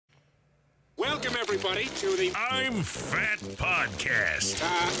everybody, to the I'm Fat podcast.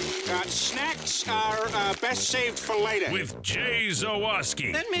 Snacks are best saved for later. With Jay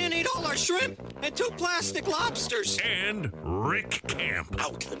Zawoski. That man ate all our shrimp and 2 plastic lobsters. And Rick Camp.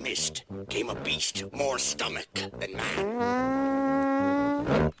 Out the mist came a beast more stomach than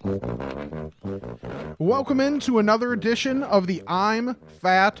man. Welcome into another edition of the I'm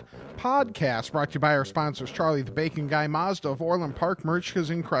Fat podcast, brought to you by our sponsors, Charlie the Bacon Guy, Mazda of Orland Park,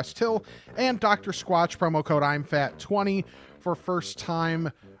 Merchkas in Crest Hill, and Dr. Squatch, promo code I'm Fat 20 for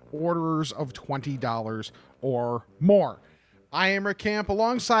first-time orders of $20 or more. I am Rick Camp,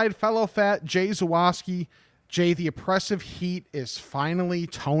 alongside fellow fat Jay Zawoski. Jay, the oppressive heat is finally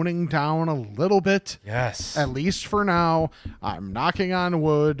toning down a little bit. Yes. At least for now. I'm knocking on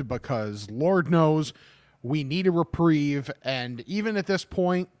wood because Lord knows we need a reprieve. And even at this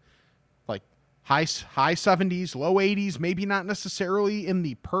point, like high 70s, low 80s, maybe not necessarily in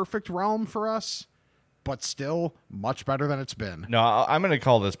the perfect realm for us, but still much better than it's been. No, I'm going to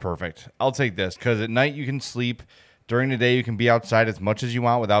call this perfect. I'll take this because at night you can sleep. During the day you can be outside as much as you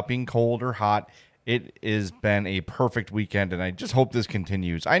want without being cold or hot. It has been a perfect weekend, and I just hope this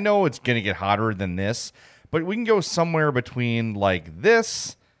continues. I know it's going to get hotter than this, but we can go somewhere between like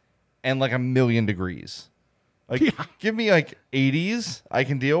this and like 1,000,000 degrees. Like, give me like 80s I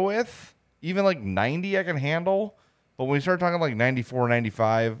can deal with. Even like 90 I can handle. But when we start talking like 94,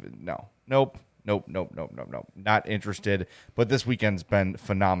 95, Nope. Not interested. But this weekend's been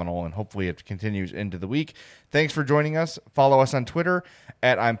phenomenal, and hopefully it continues into the week. Thanks for joining us. Follow us on Twitter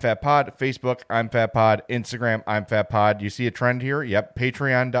at I'm Fat Pod, Facebook I'm Fat Pod, Instagram I'm Fat Pod. You see a trend here? Yep.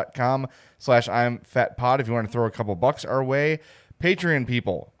 Patreon.com/I'm Fat Pod if you want to throw a couple bucks our way. Patreon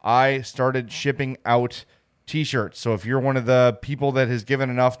people, I started shipping out t-shirts. So if you're one of the people that has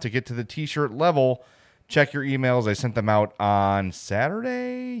given enough to get to the t-shirt level, check your emails. I sent them out on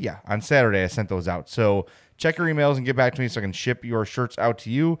Saturday. Yeah, on Saturday I sent those out. So check your emails and get back to me so I can ship your shirts out to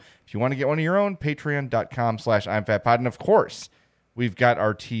you. If you want to get one of your own, patreon.com/I'm Fat Pod. And of course, we've got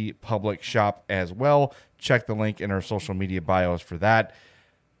our T Public shop as well. Check the link in our social media bios for that.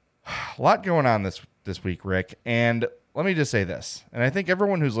 A lot going on this week, Rick. And let me just say this. And I think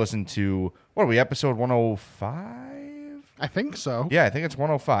everyone who's listened to, what are we, episode 105? I think so. Yeah, I think it's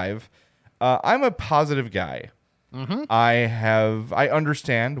 105. I'm a positive guy. Mm-hmm. I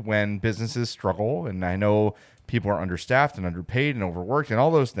understand when businesses struggle, and I know people are understaffed and underpaid and overworked and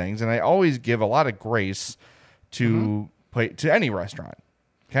all those things, and I always give a lot of grace to any restaurant.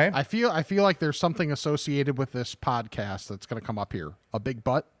 Okay? I feel like there's something associated with this podcast that's going to come up here. A big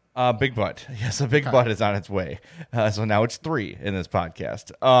butt? Big butt. Yes, a big butt is on its way. So now it's 3 in this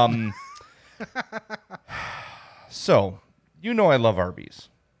podcast. So, you know I love Arby's.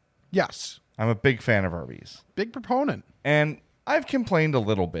 Yes. I'm a big fan of Arby's. Big proponent. And I've complained a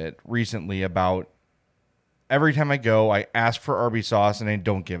little bit recently about every time I go, I ask for Arby's sauce and they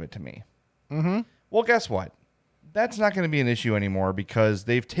don't give it to me. Mm-hmm. Well, guess what? That's not going to be an issue anymore because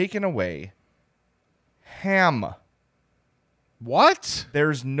they've taken away ham. What?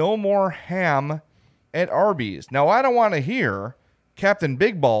 There's no more ham at Arby's. Now, I don't want to hear Captain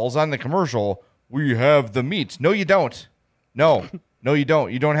Big Balls on the commercial, "We have the meats." No, you don't. No. No, you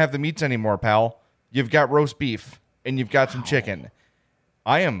don't. You don't have the meats anymore, pal. You've got roast beef and you've got some chicken.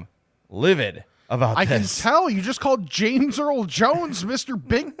 I am livid about this. I can tell. You just called James Earl Jones Mr.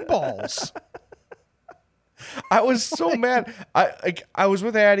 Big Balls. I was so mad. I was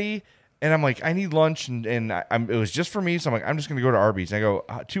with Addie and I'm like, I need lunch, and it was just for me. So I'm like, I'm just going to go to Arby's. And I go,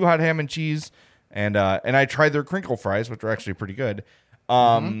 2 hot ham and cheese. And I tried their crinkle fries, which are actually pretty good.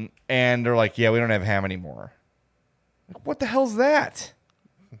 And they're like, yeah, we don't have ham anymore. What the hell's that?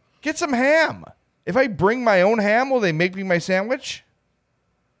 Get some ham. If I bring my own ham, will they make me my sandwich?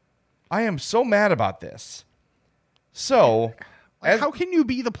 I am so mad about this. So, how can you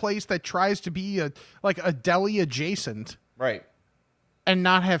be the place that tries to be a deli adjacent, right, and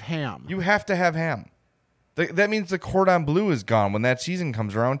not have ham? You have to have ham. That means the cordon bleu is gone when that season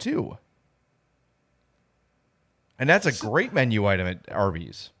comes around too. And that's a great menu item at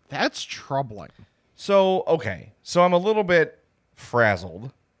Arby's. That's troubling. So, okay. So I'm a little bit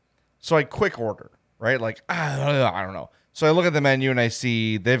frazzled. So I quick order, right? Like, I don't know. So I look at the menu and I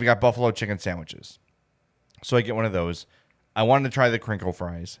see they've got buffalo chicken sandwiches. So I get one of those. I wanted to try the crinkle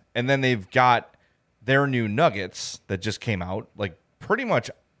fries. And then they've got their new nuggets that just came out, like pretty much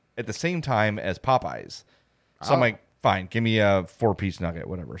at the same time as Popeyes. So I'm like, fine, give me a 4-piece nugget,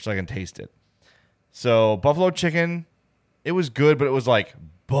 whatever, so I can taste it. So buffalo chicken, it was good, but it was like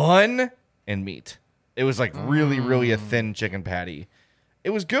bun and meat. It was like really, really a thin chicken patty.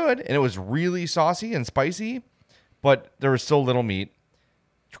 It was good, and it was really saucy and spicy, but there was still little meat.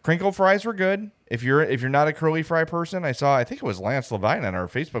 Crinkle fries were good. If you're not a curly fry person, I think it was Lance Levine on our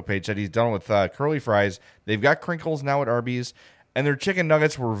Facebook page said he's done with curly fries. They've got crinkles now at Arby's, and their chicken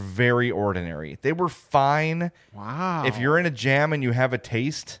nuggets were very ordinary. They were fine. Wow. If you're in a jam and you have a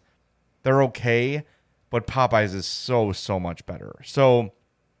taste, they're okay, but Popeyes is so much better. So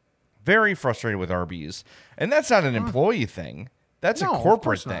very frustrated with Arby's. And that's not an employee thing. That's No, a of corporate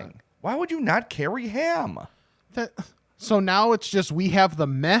course not. thing. Why would you not carry ham? So now it's just we have the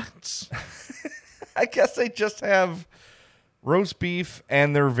Mets. I guess they just have roast beef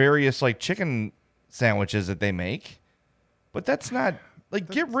and their various like chicken sandwiches that they make. But that's not like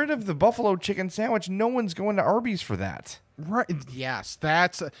get rid of the buffalo chicken sandwich. No one's going to Arby's for that. Right. Yes,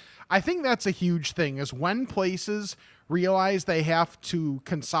 I think that's a huge thing is when places realize they have to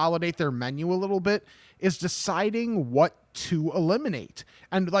consolidate their menu a little bit is deciding what to eliminate.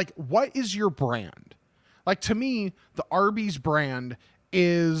 And like, what is your brand? Like to me, the Arby's brand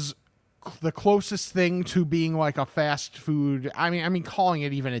is the closest thing to being like a fast food. I mean, calling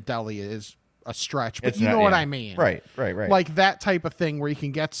it even a deli is a stretch, but It's you not- know what yeah. I mean. Right. Like that type of thing where you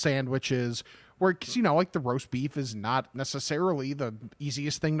can get sandwiches where, 'cause, you know, like the roast beef is not necessarily the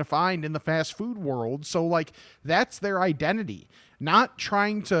easiest thing to find in the fast food world. So like that's their identity, not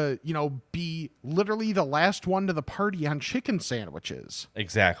trying to, you know, be literally the last one to the party on chicken sandwiches.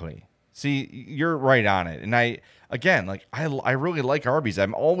 Exactly. See, you're right on it. And I really like Arby's.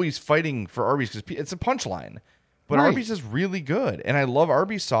 I'm always fighting for Arby's because it's a punchline. But Right. Arby's is really good. And I love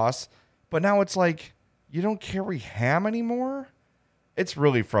Arby's sauce. But now it's like, you don't carry ham anymore? It's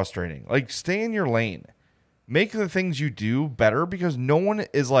really frustrating. Like, stay in your lane. Make the things you do better because no one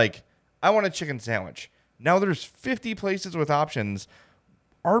is like, I want a chicken sandwich. Now there's 50 places with options.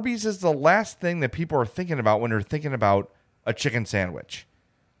 Arby's is the last thing that people are thinking about when they're thinking about a chicken sandwich.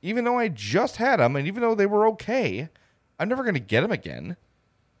 Even though I just had them, and even though they were okay, I'm never going to get them again.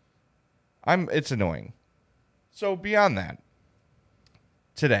 It's annoying. So beyond that,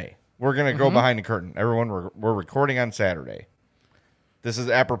 today, we're going to go behind the curtain. Everyone, we're recording on Saturday. This is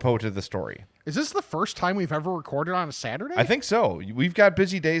apropos to the story. Is this the first time we've ever recorded on a Saturday? I think so. We've got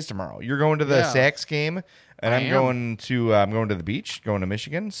busy days tomorrow. You're going to the Yeah. Sacs game, and I I'm going to the beach, going to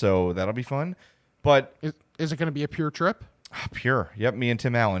Michigan, so that'll be fun. But Is it going to be a pure trip? pure, yep. Me and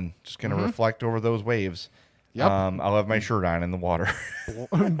Tim Allen just going to reflect over those waves. Yep. I'll have my shirt on in the water.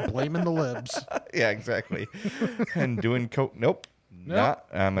 Blaming the libs. Yeah, exactly. And doing coke. Nope. Not.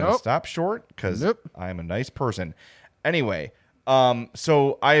 I'm going to Nope. stop short because Nope. I'm a nice person. Anyway,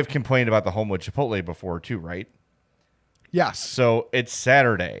 so I have complained about the Homewood Chipotle before too, right? Yes. So it's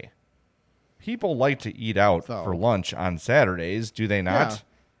Saturday. People like to eat out So- for lunch on Saturdays, do they not? Yeah.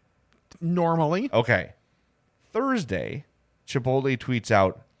 Normally. Okay. Thursday, Chipotle tweets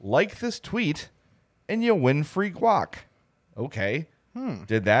out, like this tweet, and you'll win free guac. Okay.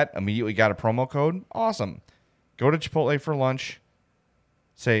 Did that. Immediately got a promo code. Awesome. Go to Chipotle for lunch.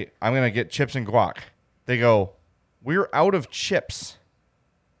 Say, I'm going to get chips and guac. They go, we're out of chips.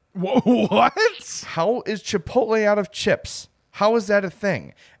 What? How is Chipotle out of chips? How is that a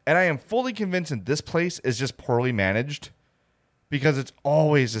thing? And I am fully convinced that this place is just poorly managed because it's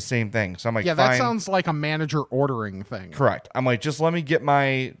always the same thing. So I'm like, Yeah, fine. that sounds like a manager ordering thing. Correct. I'm like, just let me get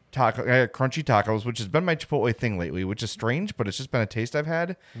my taco, crunchy tacos, which has been my Chipotle thing lately, which is strange, but it's just been a taste I've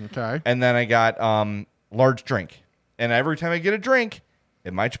had. Okay. And then I got large drink. And every time I get a drink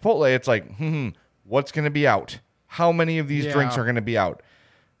at my Chipotle, it's like, what's going to be out? How many of these drinks Yeah. are going to be out?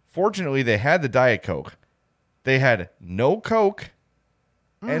 Fortunately, they had the Diet Coke. They had no Coke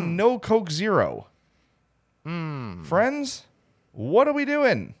and no Coke Zero. Friends, what are we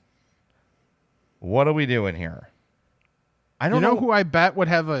doing? What are we doing here? I don't You know know who I bet would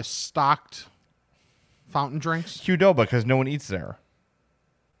have a stocked fountain drinks? Qdoba, because no one eats there.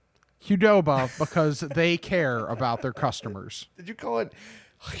 Qdoba, because they care about their customers. Did you call it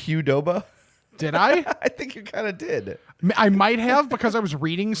Qdoba? Did I? I think you kind of did. I might have because I was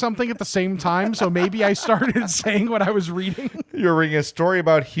reading something at the same time, so maybe I started saying what I was reading. You were reading a story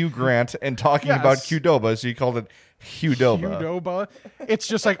about Hugh Grant and talking Yes. about Qdoba, so you called it Qdoba. Qdoba. It's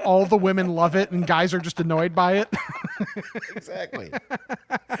just like all the women love it and guys are just annoyed by it. Exactly.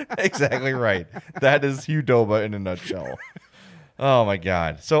 Exactly right. That is Qdoba in a nutshell. Oh my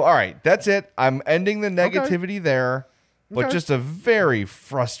God. So, all right, that's it. I'm ending the negativity there, but Okay. just a very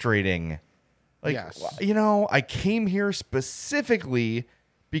frustrating. Like, Yes. you know, I came here specifically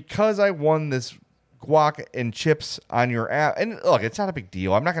because I won this guac and chips on your app. And look, it's not a big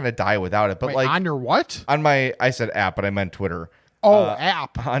deal. I'm not going to die without it. But Wait, like on your what? on my, I said app, but I meant Twitter. Oh,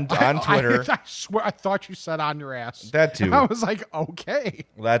 app. on Twitter. I swear, I thought you said on your ass. That too. And I was like, okay.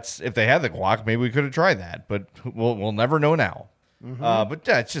 That's if they had the guac, maybe we could have tried that, but we'll never know now. But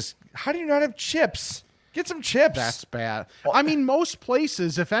it's just, how do you not have chips? Get some chips. That's bad. I mean, most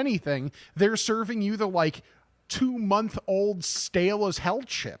places, if anything, they're serving you the like 2-month-old stale as hell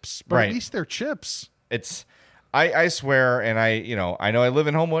chips, but Right. at least they're chips. It's, I swear, and I know I live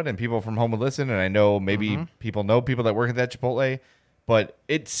in Homewood, and people from Homewood listen, and I know maybe people know people that work at that Chipotle, but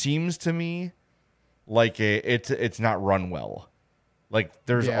it seems to me like it's not run well. Like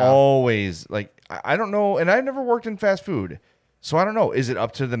there's always like, I don't know, and I've never worked in fast food, so I don't know. Is it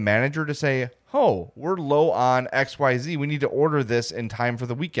up to the manager to say, "Oh, we're low on XYZ. We need to order this in time for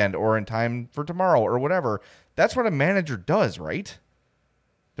the weekend or in time for tomorrow or whatever"? That's what a manager does, right?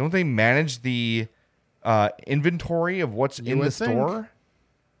 Don't they manage the inventory of what's in the store?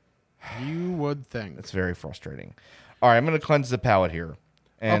 You would think. It's very frustrating. All right, I'm going to cleanse the palate here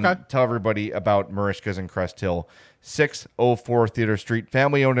and tell everybody about Marishka's in Crest Hill, 604 Theater Street,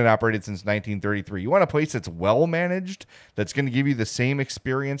 family owned and operated since 1933. You want a place that's well managed, that's going to give you the same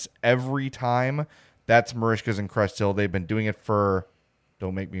experience every time? That's Marishka's in Crest Hill. They've been doing it for,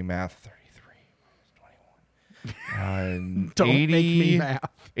 don't make me math, 33 minus 21. Don't make me math.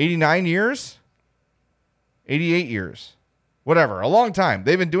 89 years? 88 years. Whatever, a long time.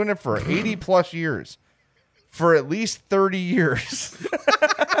 They've been doing it for 80 plus years. For at least 30 years.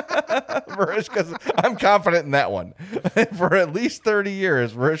 Marishka's, I'm confident in that one. For at least 30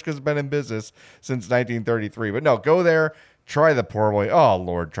 years, Marishka's been in business since 1933. But no, go there, try the poor boy. Oh,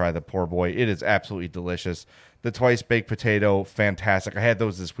 Lord, try the poor boy. It is absolutely delicious. The twice baked potato, fantastic. I had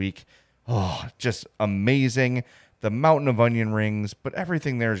those this week. Oh, just amazing. The mountain of onion rings, but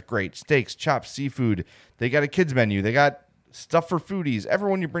everything there is great. Steaks, chops, seafood. They got a kids menu. They got stuff for foodies.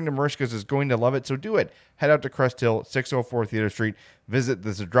 Everyone you bring to Marishka's is going to love it, so do it. Head out to Crest Hill, 604 Theater Street. Visit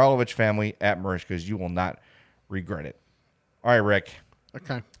the Zadralovich family at Marishka's. You will not regret it. All right, Rick.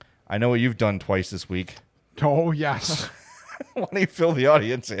 Okay. I know what you've done twice this week. Oh, yes. Why don't you fill the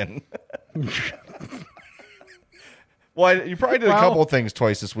audience in? Well, you probably did a couple of things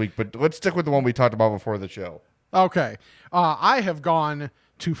twice this week, but let's stick with the one we talked about before the show. Okay. I have gone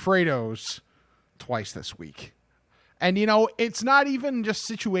to Frato's twice this week. And, it's not even just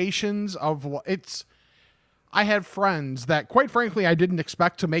situations of, I had friends that, quite frankly, I didn't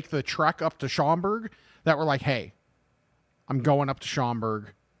expect to make the trek up to Schaumburg that were like, hey, I'm going up to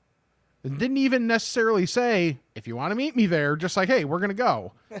Schaumburg. And didn't even necessarily say, if you want to meet me there, just like, hey, we're going to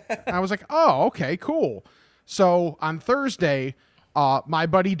go. And I was like, oh, okay, cool. So on Thursday, my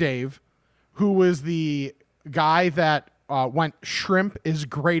buddy Dave, who was the guy that went shrimp is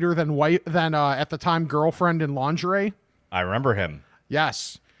greater than white than at the time girlfriend in lingerie. I remember him.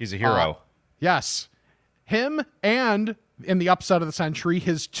 Yes. He's a hero. Yes. Him and in the upset of the century,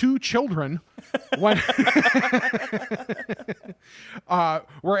 his 2 children were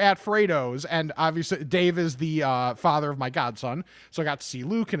at Frato's, and obviously Dave is the father of my godson. So I got to see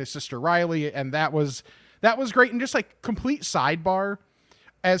Luke and his sister Riley, and that was great. And just like complete sidebar,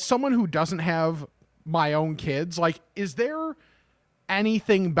 as someone who doesn't have my own kids, like, is there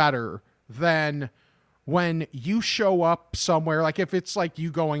anything better than when you show up somewhere, like if it's like you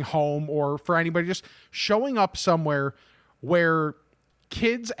going home, or for anybody just showing up somewhere where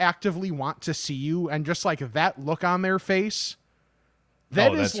kids actively want to see you, and just like that look on their face,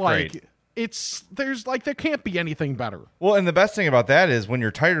 that is like great. There can't be anything better. Well, and the best thing about that is when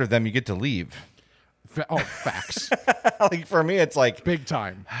you're tired of them, you get to leave. Oh, facts. Like for me, it's like big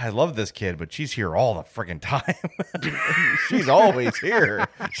time. I love this kid, but she's here all the freaking time. She's always here.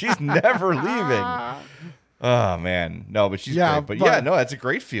 She's never leaving. Oh man, no, but she's great. But yeah, no, that's a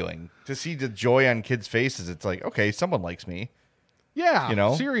great feeling to see the joy on kids' faces. It's like, okay, someone likes me.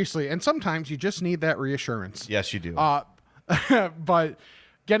 Yeah, seriously. And sometimes you just need that reassurance. Yes, you do. But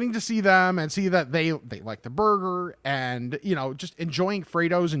getting to see them and see that they like the burger, and just enjoying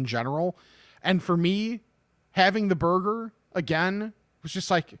Frato's in general. And for me, having the burger again was just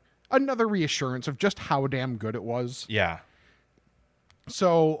like another reassurance of just how damn good it was. Yeah.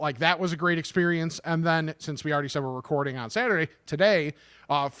 So like that was a great experience. And then since we already said we're recording on Saturday, today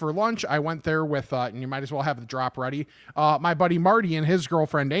for lunch, I went there with, and you might as well have the drop ready, my buddy Marty and his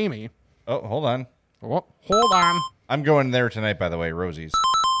girlfriend Amy. Oh, hold on. Oh, hold on. I'm going there tonight, by the way, Rosie's.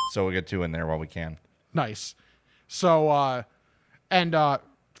 So we'll get 2 in there while we can. Nice. So,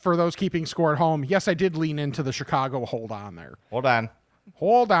 for those keeping score at home, yes, I did lean into the Chicago hold on there. Hold on.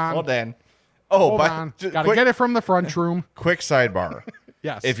 Oh, hold on. Gotta get it from the front room. Quick sidebar.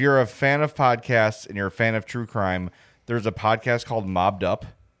 Yes. If you're a fan of podcasts and you're a fan of true crime, there's a podcast called Mobbed Up.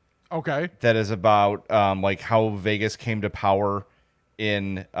 Okay. That is about like how Vegas came to power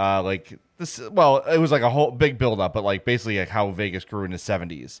in like this. Well, it was like a whole big build up, but like basically like how Vegas grew in the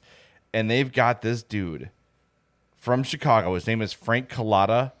 70s. And they've got this dude from Chicago. His name is Frank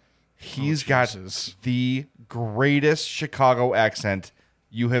Collada. He's got the greatest Chicago accent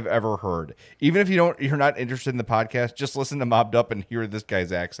you have ever heard. Even if you're not interested in the podcast, just listen to Mobbed Up and hear this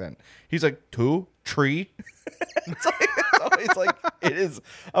guy's accent. He's like, two, tree. It's like it is.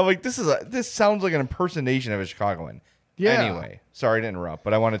 I'm like, this sounds like an impersonation of a Chicagoan. Yeah. Anyway, sorry to interrupt,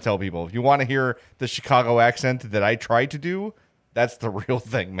 but I want to tell people, if you want to hear the Chicago accent that I try to do, that's the real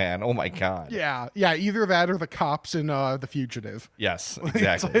thing, man. Oh my God. Yeah. Either that or the cops in The Fugitive. Yes,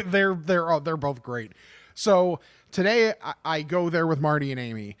 exactly. They're both great. So today I go there with Marty and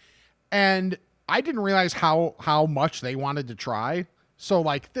Amy, and I didn't realize how much they wanted to try. So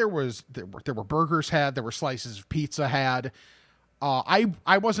like there were burgers had, there were slices of pizza had. I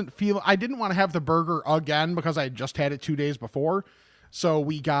didn't want to have the burger again because I had just had it 2 days before. So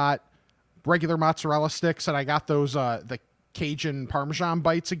we got regular mozzarella sticks, and I got those the Cajun Parmesan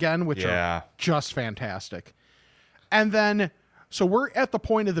bites again, which are just fantastic. And then so we're at the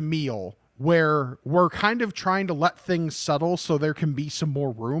point of the meal where we're kind of trying to let things settle so there can be some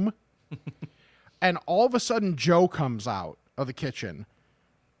more room. And all of a sudden, Joe comes out of the kitchen.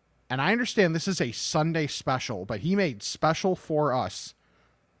 And I understand this is a Sunday special, but he made special for us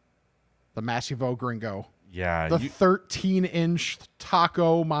the Massivo Gringo. Yeah. The 13-inch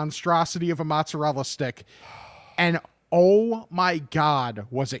taco monstrosity of a mozzarella stick. And oh my God,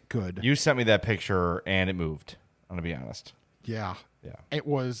 was it good. You sent me that picture and it moved. I'm going to be honest. Yeah.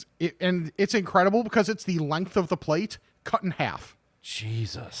 And it's incredible because it's the length of the plate cut in half.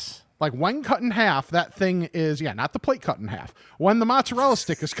 Jesus. Like when cut in half, that thing is, not the plate cut in half. When the mozzarella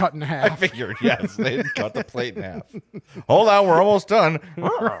stick is cut in half. I figured, yes, they didn't cut the plate in half. Hold on, we're almost done.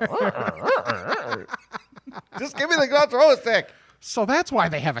 Just give me the mozzarella stick. So that's why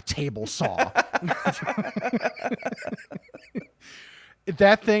they have a table saw.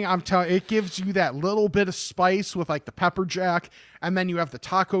 That thing, I'm telling you, it gives you that little bit of spice with like the pepper jack, and then you have the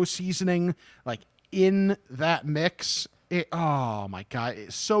taco seasoning like in that mix. Oh my God,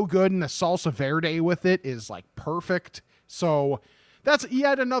 it's so good, and the salsa verde with it is like perfect. So that's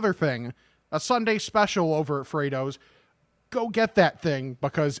yet another thing, a Sunday special over at Frato's. Go get that thing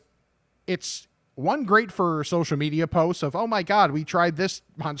because it's one, great for social media posts of, oh my God, we tried this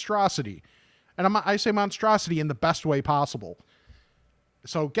monstrosity. And I say monstrosity in the best way possible.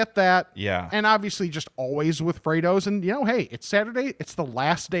 So get that. Yeah. And obviously just always with Frato's. And, hey, it's Saturday. It's the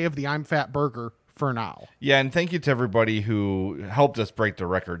last day of the I'm Fat Burger for now. Yeah, and thank you to everybody who helped us break the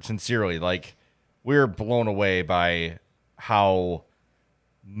record. Sincerely, like, we're blown away by how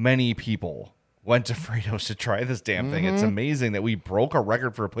many people went to Frato's to try this damn thing. It's amazing that we broke a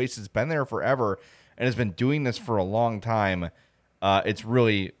record for a place that's been there forever and has been doing this for a long time.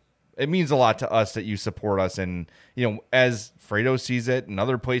 It means a lot to us that you support us. And, as Fredo sees it and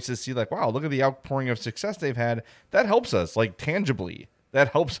other places see, like, wow, look at the outpouring of success they've had. That helps us, like, tangibly.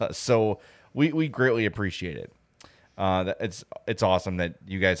 That helps us. So we greatly appreciate it. It's awesome that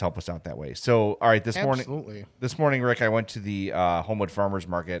you guys help us out that way. So, all right, this morning, Rick, I went to the Homewood Farmers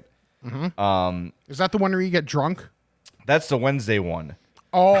Market. Is that the one where you get drunk? That's the Wednesday one.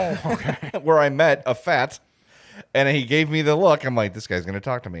 Oh, okay. Where I met a fat, and he gave me the look. I'm like, this guy's going to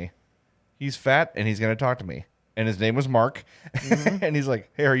talk to me. He's fat, and he's going to talk to me. And his name was Mark. And he's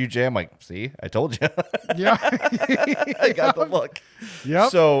like, hey, are you Jay? I'm like, see, I told you. Yeah. I got the look.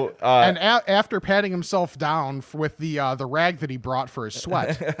 Yep. So, and after patting himself down with the rag that he brought for his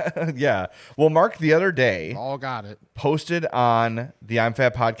sweat. Yeah. Well, Mark the other day got it. Posted on the I'm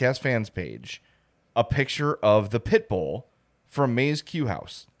Fat Podcast fans page a picture of the pit bowl from May's Q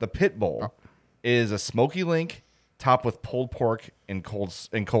House. The pit bowl is a smoky link topped with pulled pork and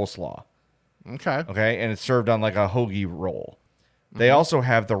coleslaw. Okay, and it's served on like a hoagie roll. They also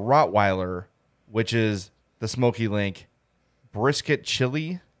have the Rottweiler, which is the smoky link, brisket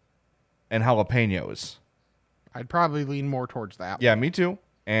chili, and jalapenos. I'd probably lean more towards that. Yeah, me too.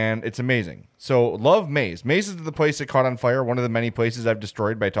 And it's amazing. So love May's. May's is the place that caught on fire. One of the many places I've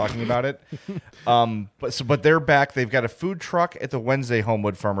destroyed by talking about it. But they're back. They've got a food truck at the Wednesday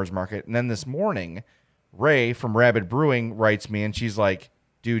Homewood Farmers Market. And then this morning, Ray from Rabid Brewing writes me, and she's like,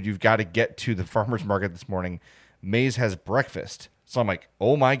 dude, you've got to get to the farmer's market this morning. May's has breakfast. So I'm like,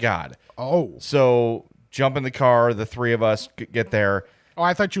 oh, my God. Oh. So jump in the car. The three of us get there. Oh,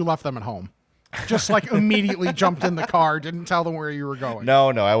 I thought you left them at home. Just like immediately jumped in the car. Didn't tell them where you were going. No,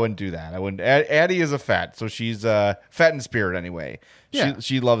 I wouldn't do that. I wouldn't. Addie is a fat. So she's fat in spirit anyway. Yeah.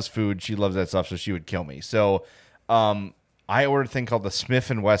 She loves food. She loves that stuff. So she would kill me. So I ordered a thing called the Smith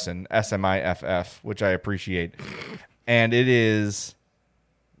 & Wesson, SMIFF, which I appreciate. And it is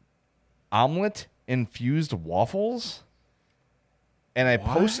omelet infused waffles And I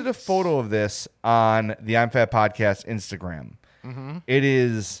posted a photo of this on the I'm Fat Podcast Instagram. It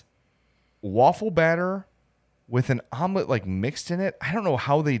is waffle batter with an omelet like mixed in it. I don't know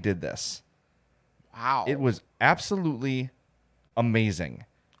how they did this. Wow. It was absolutely amazing.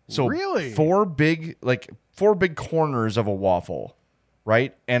 So really? four big corners of a waffle,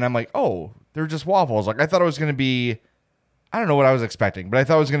 right? And I'm like, oh, they're just waffles. Like I thought it was going to be, I don't know what I was expecting, but I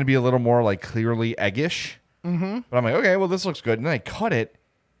thought it was going to be a little more like clearly eggish. But I'm like, okay, well this looks good. And then I cut it.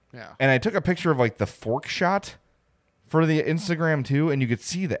 Yeah. And I took a picture of like the fork shot for the Instagram too, and you could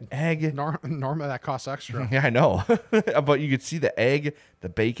see the egg. Normally that costs extra. Yeah, I know. But you could see the egg, the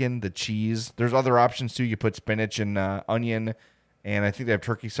bacon, the cheese. There's other options too. You put spinach and onion, and I think they have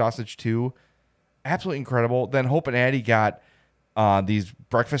turkey sausage too. Absolutely incredible. Then Hope and Addie got these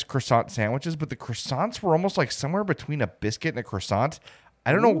breakfast croissant sandwiches, but the croissants were almost like somewhere between a biscuit and a croissant.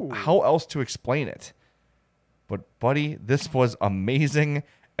 I don't know how else to explain it. But, buddy, this was amazing.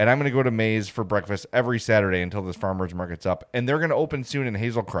 And I'm going to go to Maze for breakfast every Saturday until this farmer's market's up. And they're going to open soon in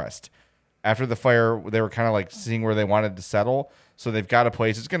Hazel Crest. After the fire, they were kind of like seeing where they wanted to settle. So they've got a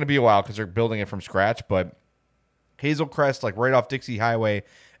place. It's going to be a while because they're building it from scratch. But Hazel Crest, like right off Dixie Highway,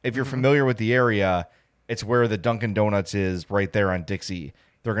 if you're familiar with the area, it's where the Dunkin' Donuts is right there on Dixie.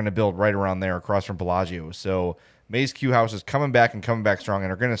 They're going to build right around there across from Bellagio. So Maze Q House is coming back strong,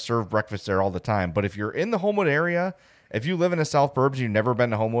 and are going to serve breakfast there all the time. But if you're in the Homewood area, if you live in the South Burbs and you've never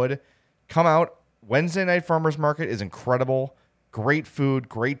been to Homewood, come out. Wednesday night farmers market is incredible. Great food,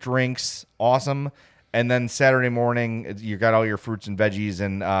 great drinks, awesome. And then Saturday morning, you got all your fruits and veggies,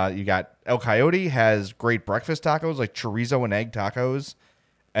 and you got El Coyote has great breakfast tacos, like chorizo and egg tacos.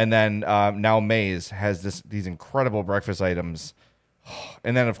 And then now Maze has these incredible breakfast items.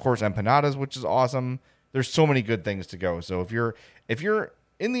 And then, of course, empanadas, which is awesome. There's so many good things to go. So if you're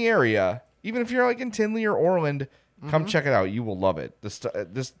in the area, even if you're like in Tinley or Orland, come check it out. You will love it.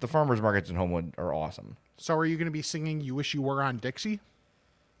 The farmers markets in Homewood are awesome. So are you going to be singing "You Wish You Were on Dixie"?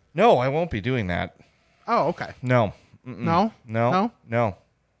 No, I won't be doing that. Oh, okay. No. No? No.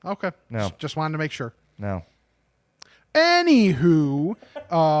 Okay. No. Just wanted to make sure. No. Anywho,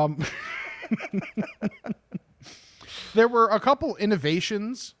 there were a couple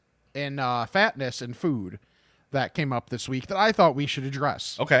innovations in fatness and food that came up this week that I thought we should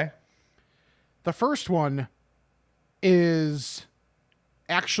address. Okay. The first one is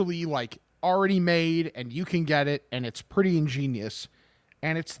actually like already made and you can get it and it's pretty ingenious.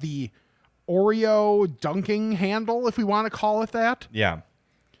 And it's the Oreo dunking handle, if we want to call it that. Yeah.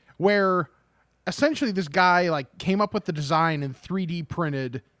 Where essentially this guy like came up with the design and 3D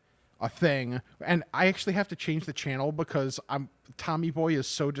printed a thing. And I actually have to change the channel because Tommy Boy is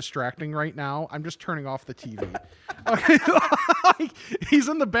so distracting right now. I'm just turning off the TV. Like, he's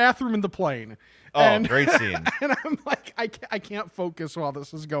in the bathroom in the plane. Oh, great scene. And I'm like, I can't focus while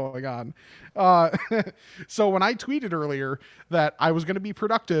this is going on. So when I tweeted earlier that I was going to be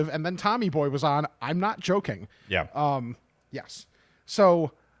productive and then Tommy Boy was on, I'm not joking. Yeah. Yes.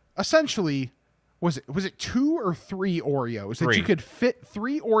 So essentially, was it 2 or 3 Oreos that you could fit?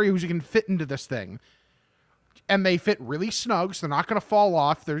 3 Oreos you can fit into this thing. And they fit really snug, so they're not going to fall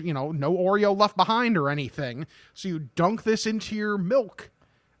off. There's, no Oreo left behind or anything. So you dunk this into your milk,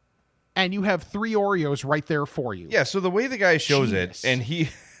 and you have 3 Oreos right there for you. Yeah, so the way the guy shows Genius. it, and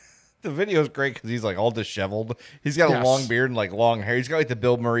the video is great because he's like all disheveled. He's got a long beard and like long hair. He's got like the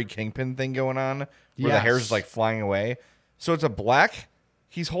Bill Murray Kingpin thing going on where the hair's just like flying away. So it's a black,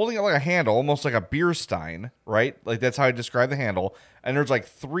 he's holding it like a handle, almost like a beer stein, right? Like that's how I describe the handle. And there's like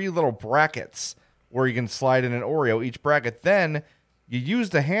 3 little brackets where you can slide in an Oreo, each bracket. Then you use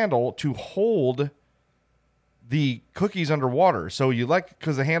the handle to hold the cookies underwater. So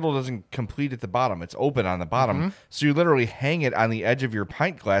because the handle doesn't complete at the bottom. It's open on the bottom. So you literally hang it on the edge of your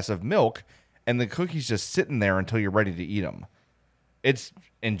pint glass of milk and the cookie's just sitting there until you're ready to eat them. It's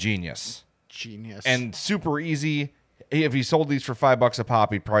ingenious. Genius. And super easy. If he sold these for $5 a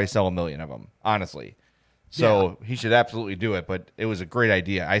pop, he'd probably sell 1 million of them, honestly. So he should absolutely do it, but it was a great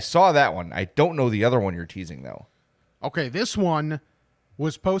idea. I saw that one. I don't know the other one you're teasing, though. Okay, this one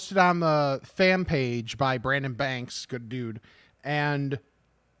was posted on the fan page by Brandon Banks, good dude. And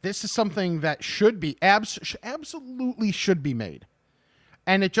this is something that should be, absolutely should be made.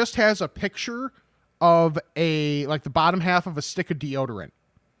 And it just has a picture of the bottom half of a stick of deodorant.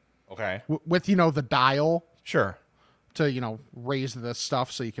 Okay. With, the dial. Sure. To, raise the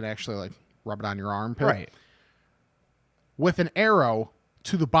stuff so you can actually, rub it on your armpit. Right. With an arrow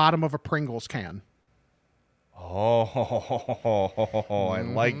to the bottom of a Pringles can. Oh, I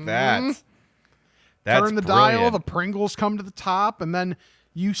like that. That's Turn the dial, the Pringles come to the top, and then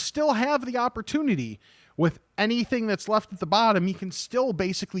you still have the opportunity with anything that's left at the bottom, you can still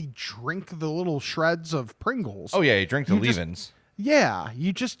basically drink the little shreds of Pringles. Oh yeah, you drink the You just- leavings. Yeah,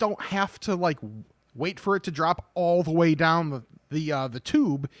 you just don't have to like wait for it to drop all the way down the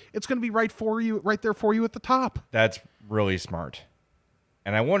tube. It's going to be right there for you at the top. That's really smart.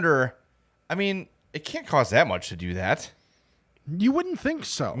 And I wonder, I mean, it can't cost that much to do that. You wouldn't think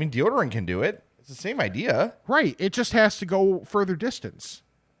so. I mean, deodorant can do it. It's the same idea. Right. It just has to go further distance.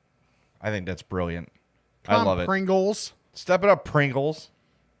 I think that's brilliant. Come I on, love it. Pringles. Step it up, Pringles.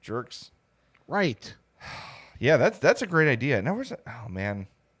 Jerks. Right. Yeah, that's a great idea. Now, where's it? Oh, man.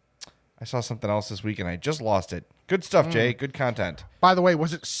 I saw something else this week, and I just lost it. Good stuff, Jay. Good content. By the way,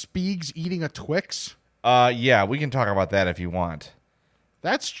 was it Spiegs eating a Twix? Yeah, we can talk about that if you want.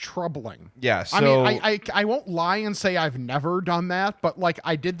 That's troubling. Yeah, so... I mean, I won't lie and say I've never done that, but like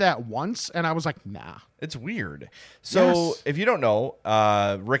I did that once, and I was like, nah. It's weird. So Yes. if you don't know,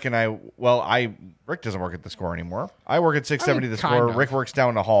 Rick and I, Rick doesn't work at the Score anymore. I work at 670 The Score. kind of. Rick works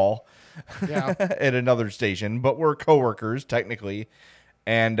down the hall Yeah. at another station, but we're coworkers technically.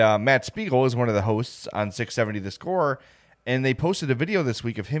 And Matt Spiegel is one of the hosts on 670 The Score, and they posted a video this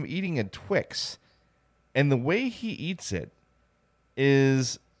week of him eating a Twix. And the way he eats it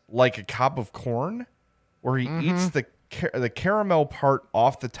is like a cob of corn, where he eats the caramel part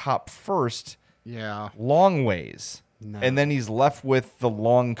off the top first, Yeah. long ways, No. and then he's left with the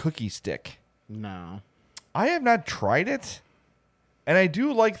long cookie stick. No. I have not tried it, and I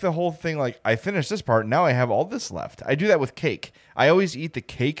do like the whole thing. Like, I finished this part, now I have all this left. I do that with cake. I always eat the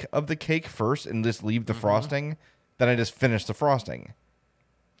cake of the cake first and just leave the frosting. Then I just finish the frosting.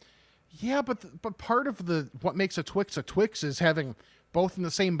 Yeah, but part of what makes a Twix is having both in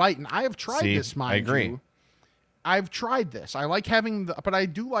the same bite. And I have tried See, this, mind I agree. you. I've tried this. I like having but I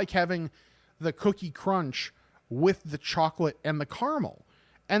do like having the cookie crunch with the chocolate and the caramel.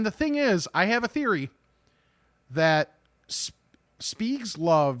 And the thing is, I have a theory that Spiegs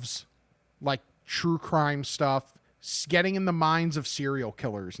loves like true crime stuff, getting in the minds of serial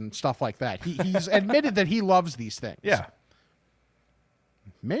killers and stuff like that. He's admitted that he loves these things. Yeah,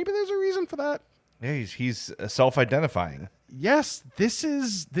 Maybe there's a reason for that. yeah, he's self-identifying. Yes, this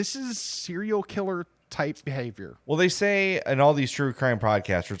is serial killer type behavior. Well, they say in all these true crime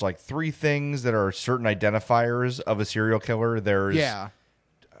podcasts, there's like 3 things that are certain identifiers of a serial killer. There's, Yeah.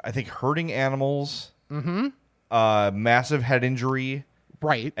 I think, hurting animals, massive head injury,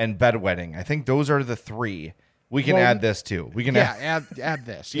 Right. and bedwetting. I think those are the 3. We can Well, add this too. We can Yeah, add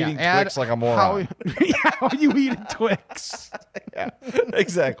this. Eating add Twix like a moron. How you eat a Twix. yeah,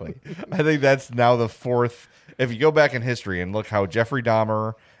 exactly. I think that's now the 4th. If you go back in history and look how Jeffrey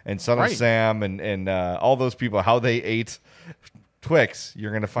Dahmer and Son of Right. Sam and all those people, how they ate Twix,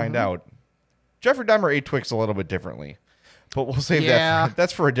 you're going to find out. Jeffrey Dahmer ate Twix a little bit differently, but we'll save Yeah.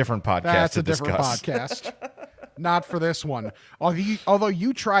 that's for a different podcast That's to a different discuss. podcast. Not for this one. Although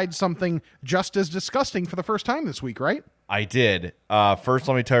you tried something just as disgusting for the first time this week, right? I did. First,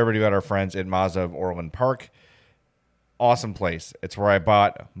 let me tell everybody about our friends at Mazda of Orland Park. Awesome place. It's where I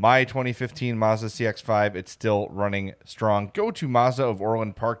bought my 2015 Mazda CX-5. It's still running strong. Go to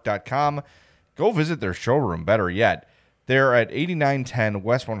MazdaofOrlandPark.com. Go visit their showroom, better yet. They're at 8910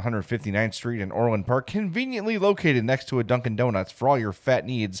 West 159th Street in Orland Park, conveniently located next to a Dunkin' Donuts for all your fat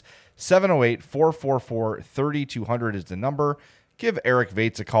needs. 708-444-3200 is the number. Give Eric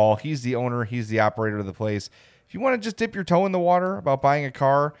Vates a call. He's the owner. He's the operator of the place. If you want to just dip your toe in the water about buying a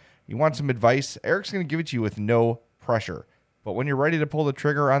car, you want some advice, Eric's going to give it to you with no pressure. But when you're ready to pull the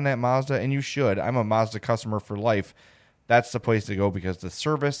trigger on that Mazda, and you should, I'm a Mazda customer for life, that's the place to go because the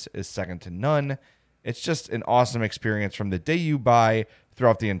service is second to none. It's just an awesome experience from the day you buy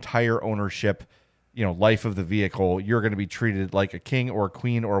throughout the entire ownership, life of the vehicle. You're going to be treated like a king or a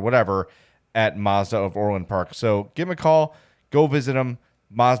queen or whatever at Mazda of Orland Park. So give them a call. Go visit them,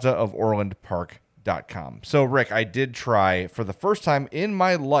 MazdaofOrlandPark.com. So, Rick, I did try for the first time in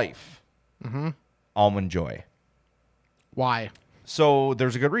my life Almond Joy. Why? So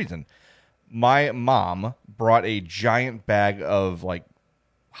there's a good reason. My mom brought a giant bag of like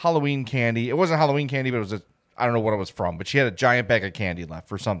Halloween candy. It wasn't Halloween candy, but it was I don't know what it was from, but she had a giant bag of candy left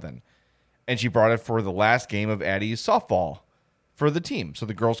for something. And she brought it for the last game of Addie's softball for the team. So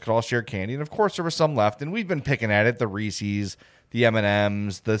the girls could all share candy. And of course there was some left. And we've been picking at it, the Reese's, the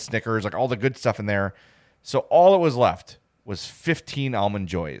M&Ms, the Snickers, like all the good stuff in there. So all it was left was 15 Almond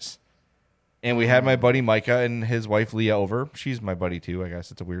Joys. And we had my buddy Micah and his wife Leah over. She's my buddy too. I guess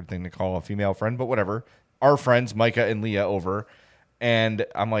it's a weird thing to call a female friend, but whatever. Our friends Micah and Leah over. And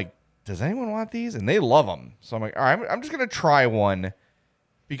I'm like, does anyone want these? And they love them. So I'm like, all right, I'm just going to try one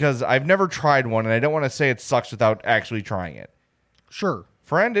because I've never tried one and I don't want to say it sucks without actually trying it. Sure.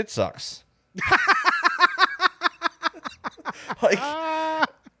 Friend, it sucks. Like,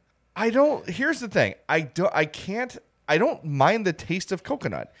 here's the thing. I don't mind the taste of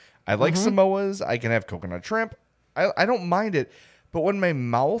coconut. I like Samoas. I can have coconut shrimp. I don't mind it. But when my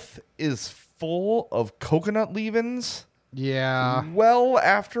mouth is full of coconut leavings, well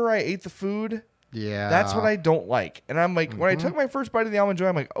after I ate the food, that's what I don't like. And I'm like, when I took my first bite of the Almond Joy,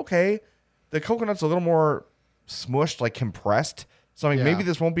 I'm like, okay, the coconut's a little more smushed, like compressed. So I'm like, maybe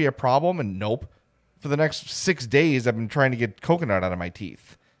this won't be a problem. And nope. For the next 6 days, I've been trying to get coconut out of my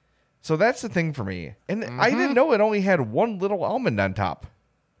teeth. So that's the thing for me. And I didn't know it only had one little almond on top.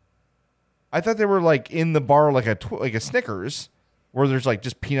 I thought they were like in the bar like a Snickers, where there's like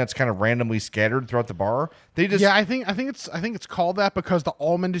just peanuts kind of randomly scattered throughout the bar. They just I think it's called that because the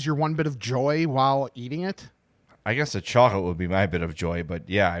almond is your one bit of joy while eating it. I guess the chocolate would be my bit of joy, but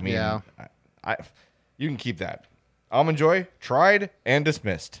yeah, I mean, I you can keep that. Almond Joy, tried and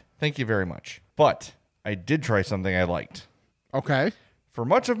dismissed. Thank you very much. But I did try something I liked. Okay. For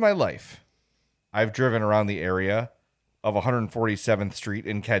much of my life, I've driven around the area of 147th Street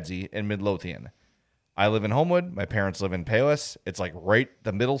in Kedzie in Midlothian. I live in Homewood. My parents live in Palos. It's like right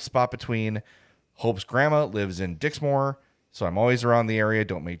the middle spot between. Hope's grandma lives in Dixmoor, so I'm always around the area.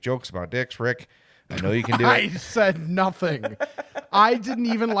 Don't make jokes about dicks, Rick. I know you can do it. I said nothing. I didn't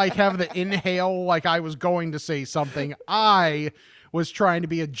even have the inhale like I was going to say something. I was trying to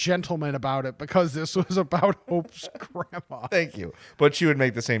be a gentleman about it because this was about Hope's grandma. Thank you. But she would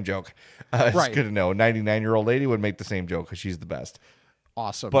make the same joke. It's good to know. 99-year-old lady would make the same joke because she's the best.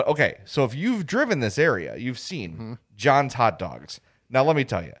 Awesome. But okay, so if you've driven this area, you've seen John's Hot Dogs. Now, let me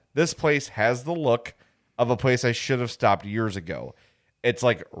tell you, this place has the look of a place I should have stopped years ago. It's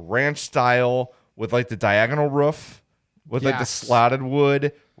like ranch style with like the diagonal roof, with like the slotted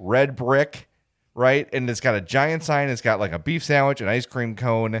wood, red brick, right? And it's got a giant sign. It's got like a beef sandwich, an ice cream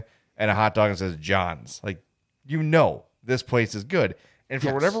cone, and a hot dog that says John's. Like, you know this place is good. And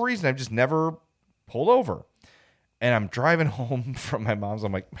for whatever reason, I've just never pulled over. And I'm driving home from my mom's.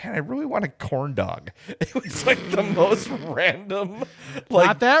 I'm like, man, I really want a corn dog. It was like the most random. Like,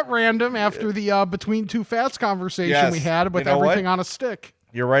 not that random after the Between Two Fats conversation we had with everything on a stick.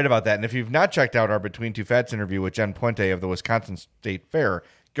 You're right about that. And if you've not checked out our Between Two Fats interview with Jen Puente of the Wisconsin State Fair,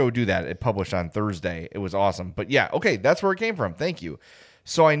 go do that. It published on Thursday. It was awesome. But yeah, okay, that's where it came from. Thank you.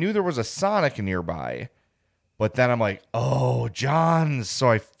 So I knew there was a Sonic nearby, but then I'm like, oh, John's. So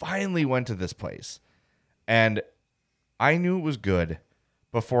I finally went to this place. And I knew it was good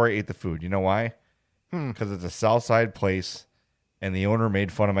before I ate the food. You know why? Because it's a South Side place, and the owner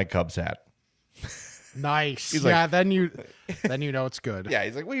made fun of my Cubs hat. Nice. He's yeah, like, then you know it's good. Yeah,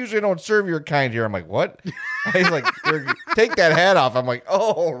 he's like, we usually don't serve your kind here. I'm like, what? He's like, take that hat off. I'm like,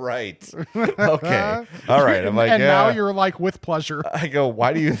 oh, right. Okay. All right. I'm like, and now you're like, with pleasure. I go,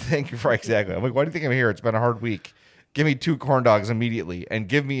 why do you think, exactly. I'm like, why do you think I'm here? It's been a hard week. Give me 2 corn dogs immediately and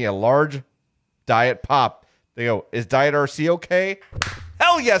give me a large Diet Pop. They go, is Diet RC okay?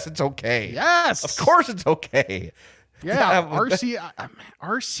 Hell yes, it's okay. Yes. Of course it's okay. Yeah,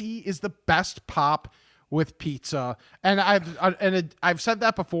 RC is the best pop with pizza. And I've said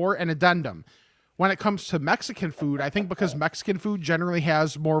that before, an addendum. When it comes to Mexican food, I think because Mexican food generally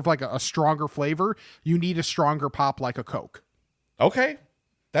has more of like a stronger flavor, you need a stronger pop like a Coke. Okay.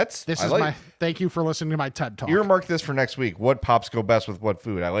 Thank you for listening to my TED Talk. Earmark this for next week. What pops go best with what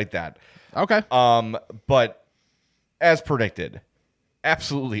food? I like that. Okay. But as predicted,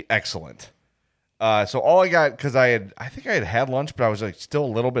 absolutely excellent. So all I got, because I think I had lunch, but I was like still a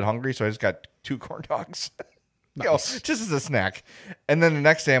little bit hungry, so I just got 2 corn dogs. Nice. Just as a snack. And then the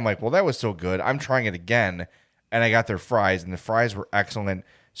next day I'm like, well, that was so good. I'm trying it again. And I got their fries, and the fries were excellent.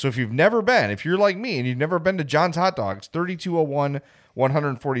 So if you're like me and you've never been to John's Hot Dogs, 3201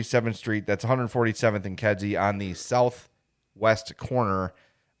 147th Street, that's 147th in Kedzie on the southwest corner.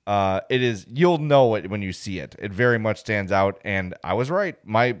 You'll know it when you see it. It very much stands out, and I was right.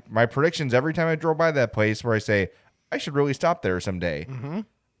 My predictions every time I drove by that place where I say, I should really stop there someday.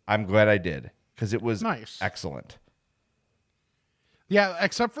 I'm glad I did, because it was excellent. Yeah,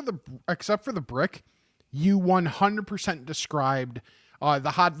 except for the brick, you 100% described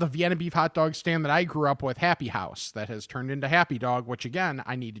the Vienna beef hot dog stand that I grew up with, Happy House, that has turned into Happy Dog, which again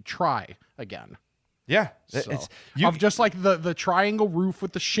I need to try again. Yeah, of just like the triangle roof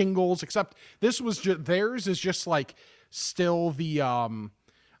with the shingles, except this was theirs is just like still the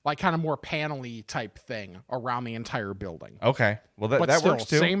like kind of more panel-y type thing around the entire building. Okay, well that works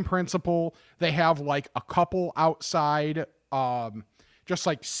too. Same principle. They have like a couple outside, just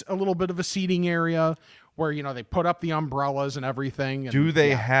like a little bit of a seating area where they put up the umbrellas and everything. And, do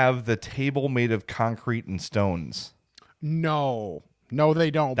they have the table made of concrete and stones? No, they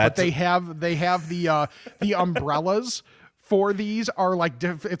don't. But they have the umbrellas for these are like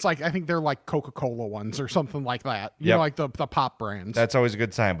it's like I think they're like Coca-Cola ones or something like that. You know, like the pop brands. That's always a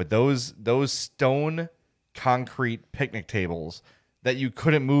good sign. But those stone concrete picnic tables that you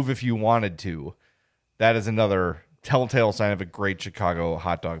couldn't move if you wanted to, that is another telltale sign of a great Chicago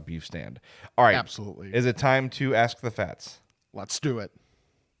hot dog beef stand. All right. Absolutely. Is it time to ask the Fats? Let's do it.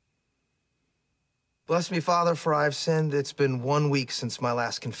 Bless me, Father, for I've sinned. It's been 1 week since my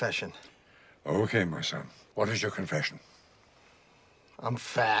last confession. Okay, my son. What is your confession? I'm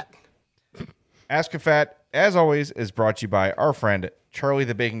fat. Ask a Fat, as always, is brought to you by our friend Charlie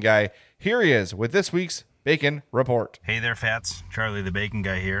the Bacon Guy. Here he is with this week's Bacon Report. Hey there, Fats. Charlie the Bacon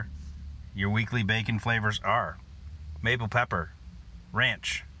Guy here. Your weekly bacon flavors are maple pepper,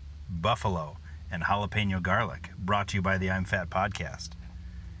 ranch, buffalo, and jalapeno garlic, brought to you by the I'm Fat podcast.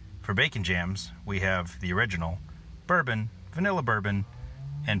 For bacon jams, we have the original, bourbon, vanilla bourbon,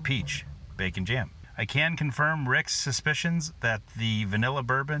 and peach bacon jam. I can confirm Rick's suspicions that the vanilla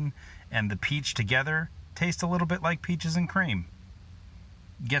bourbon and the peach together taste a little bit like peaches and cream.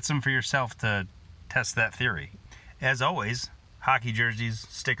 Get some for yourself to test that theory. As always, hockey jerseys,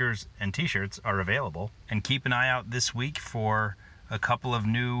 stickers, and t-shirts are available. And keep an eye out this week for a couple of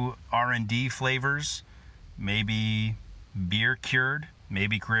new R&D flavors. Maybe beer cured,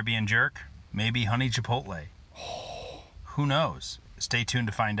 maybe Caribbean jerk, maybe honey chipotle. Who knows? Stay tuned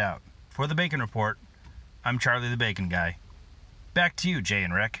to find out. For the Bacon Report, I'm Charlie the Bacon Guy. Back to you, Jay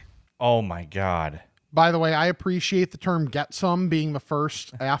and Rick. Oh my God. By the way, I appreciate the term "get some" being the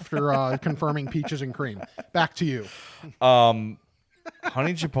first after confirming peaches and cream. Back to you. Honey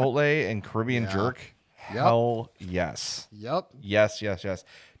chipotle and Caribbean jerk. Yep. Hell yes. Yep. Yes.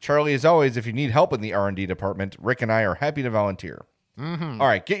 Charlie, as always, if you need help in the R&D department, Rick and I are happy to volunteer. All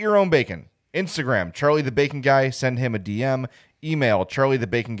right, get your own bacon. Instagram, Charlie the Bacon Guy. Send him a DM. Email,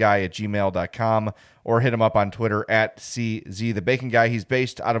 charliethebaconguy@gmail.com, or hit him up on Twitter at CZTheBaconGuy. He's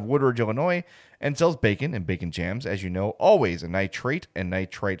based out of Woodridge, Illinois, and sells bacon and bacon jams. As you know, always a nitrate and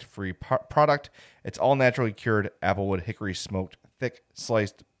nitrite-free product. It's all naturally cured applewood hickory smoked thick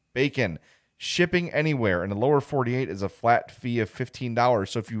sliced bacon. Shipping anywhere in the lower 48 is a flat fee of $15.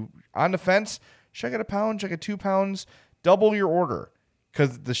 So if you on the fence, check it a pound, check it 2 pounds, double your order,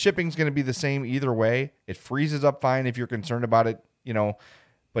 because the shipping's going to be the same either way. It freezes up fine if you're concerned about it,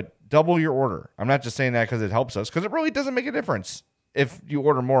 but double your order. I'm not just saying that because it helps us, because it really doesn't make a difference if you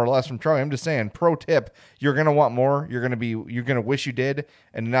order more or less from Charlie. I'm just saying, pro tip, you're going to want more. You're going to wish you did,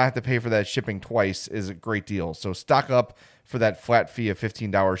 and not have to pay for that shipping twice is a great deal. So stock up for that flat fee of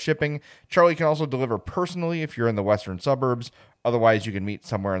 $15 shipping. Charlie can also deliver personally if you're in the western suburbs. Otherwise, you can meet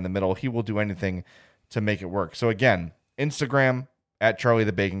somewhere in the middle. He will do anything to make it work. So again, Instagram at Charlie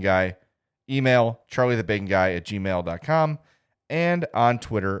the Bacon Guy, email charliethebaconguy@gmail.com, and on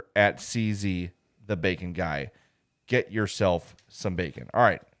Twitter at CZ the Bacon Guy. Get yourself some bacon. All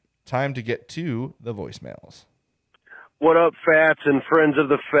right, time to get to the voicemails. What up, Fats and friends of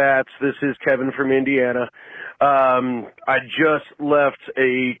the Fats? This is Kevin from Indiana. I just left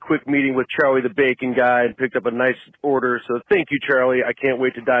a quick meeting with Charlie the Bacon Guy and picked up a nice order, so thank you, Charlie. I can't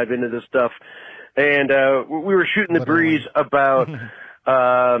wait to dive into this stuff. And we were shooting the breeze about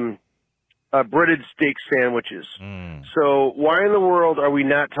breaded steak sandwiches. So why in the world are we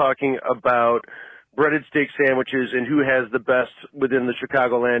not talking about breaded steak sandwiches and who has the best within the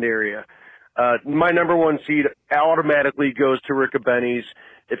Chicagoland area? My number one seed automatically goes to Rickabenny's.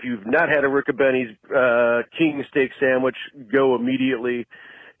 If you've not had a Rickabenny's king steak sandwich, go immediately.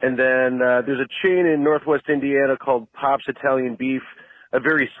 And then there's a chain in Northwest Indiana called Pop's Italian Beef, a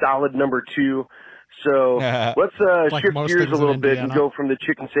very solid number 2. So let's like shift gears a little bit Indiana. and go from the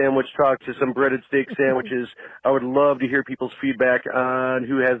chicken sandwich talk to some breaded steak sandwiches. I would love to hear people's feedback on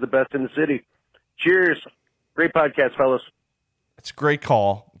who has the best in the city. Cheers. Great podcast, fellas. It's a great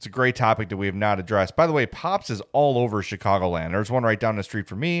call. It's a great topic that we have not addressed. By the way, Pops is all over Chicagoland. There's one right down the street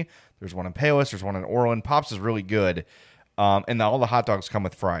from me. There's one in Palos. There's one in Orland. Pops is really good. And all the hot dogs come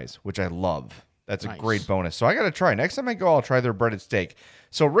with fries, which I love. That's a great bonus. So I got to try. Next time I go, I'll try their breaded steak.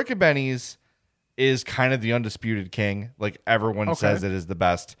 So Rickabenny's is kind of the undisputed king. Like everyone says it is the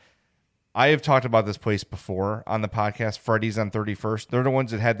best. I have talked about this place before on the podcast, Freddy's on 31st. They're the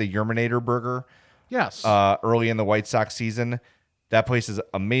ones that had the Yerminator burger. Yes. Early in the White Sox season. That place is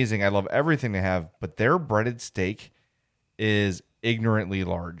amazing. I love everything they have, but their breaded steak is ignorantly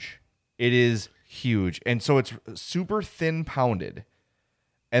large. It is huge. And so it's super thin pounded.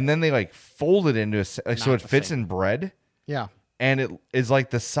 And then they fold it into so it fits in bread. Yeah. And it is like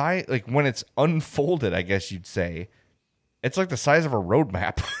the size, when it's unfolded, I guess you'd say, it's like the size of a road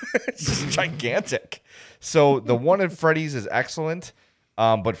map. It's just gigantic. So the one at Freddy's is excellent.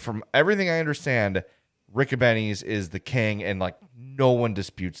 But from everything I understand, Rickabenny's is the king, and like no one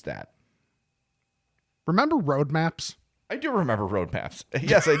disputes that. Remember road maps? I do remember road maps.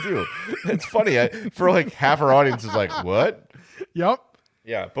 Yes, I do. It's funny. For like half our audience is like, what? Yep.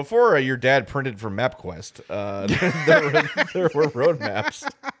 Yeah, before your dad printed for MapQuest, there were road maps.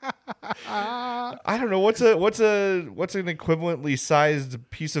 I don't know what's an equivalently sized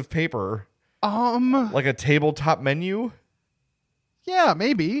piece of paper. Like a tabletop menu. Yeah,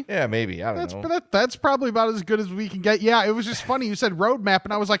 maybe. Yeah, maybe. I don't know. That's probably about as good as we can get. Yeah, it was just funny. You said roadmap,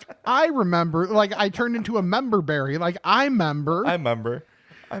 and I was like, I remember. Like, I turned into a member berry. Like, I remember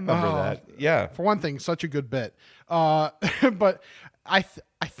that. Yeah. For one thing, such a good bit. But I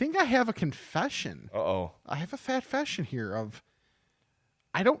think I have a confession. Uh-oh. I have a fat fashion here of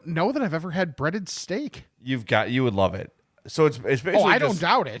I don't know that I've ever had breaded steak. You would love it. So it's basically I don't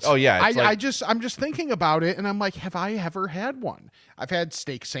doubt it. Oh yeah. I'm just thinking about it and I'm like, have I ever had one? I've had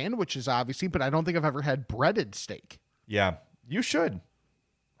steak sandwiches, obviously, but I don't think I've ever had breaded steak. Yeah. You should.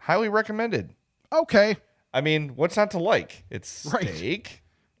 Highly recommended. Okay. I mean, what's not to like? It's steak.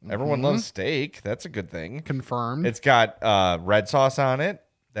 Right. Everyone loves steak. That's a good thing. Confirmed. It's got red sauce on it.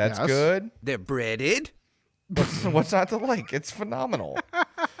 That's good. They're breaded. What's not to like? It's phenomenal.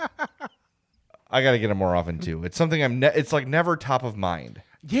 I got to get it more often too. It's something it's like never top of mind.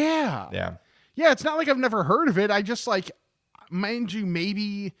 Yeah. Yeah. Yeah, it's not like I've never heard of it. I just like, mind you,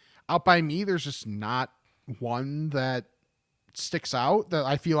 maybe out by me, there's just not one that sticks out that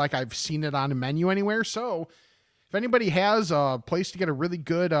I feel like I've seen it on a menu anywhere. So if anybody has a place to get a really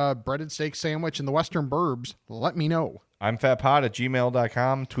good breaded steak sandwich in the Western Burbs, let me know. I'm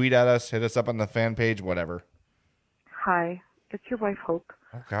fatpod@gmail.com. Tweet at us. Hit us up on the fan page, whatever. Hi, it's your wife, Hope.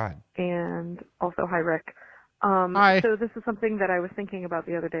 Oh, God. And also, hi, Rick. Hi. So this is something that I was thinking about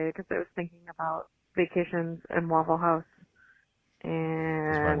the other day because I was thinking about vacations and Waffle House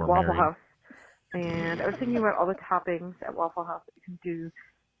and Waffle House. And I was thinking about all the toppings at Waffle House that you can do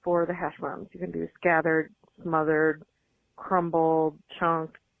for the hash browns. You can do scattered, smothered, crumbled,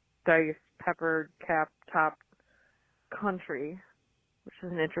 chunked, diced, peppered, capped, topped, country, which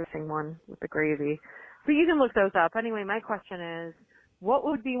is an interesting one with the gravy. So you can look those up. Anyway, my question is, what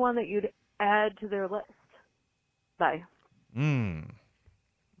would be one that you'd add to their list? Bye.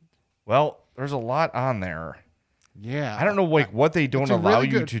 Well, there's a lot on there. Yeah. I don't know what they don't allow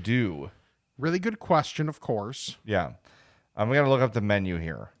you to do. Really good question, of course. Yeah. We got to look up the menu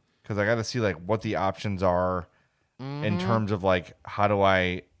here because I got to see like what the options are in terms of like how do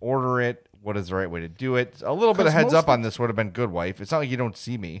I order it? What is the right way to do it? A little bit of heads up on this would have been good, wife. It's not like you don't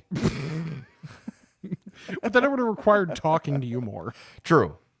see me. But then it would have required talking to you more.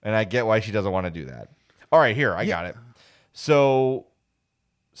 True. And I get why she doesn't want to do that. All right, here. I got it. So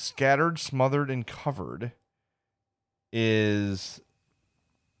scattered, smothered, and covered is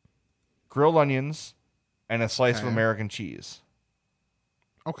grilled onions and a slice of American cheese.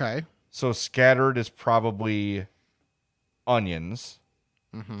 Okay. So scattered is probably onions.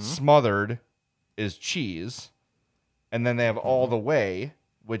 Smothered is cheese. And then they have all the way,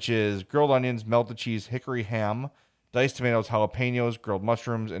 which is grilled onions, melted cheese, hickory ham, diced tomatoes, jalapenos, grilled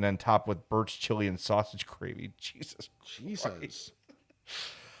mushrooms, and then topped with birch chili and sausage gravy. Jesus.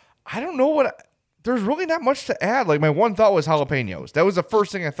 I don't know there's really not much to add. Like, my one thought was jalapenos. That was the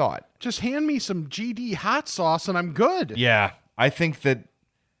first thing I thought. Just hand me some GD hot sauce and I'm good. Yeah. I think that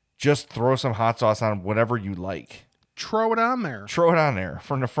just throw some hot sauce on whatever you like. Throw it on there. Throw it on there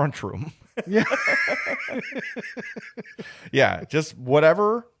from the front room. Yeah. Yeah, just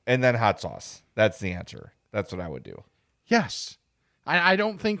whatever and then hot sauce. That's the answer. That's what I would do. Yes. I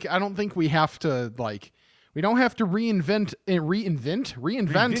don't think we have to like we don't have to reinvent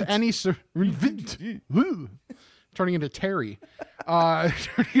any turning into Terry.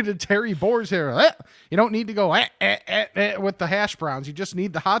 Turning into Terry Boers here. You don't need to go with the hash browns. You just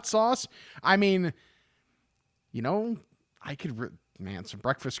need the hot sauce. I mean, you know, I could some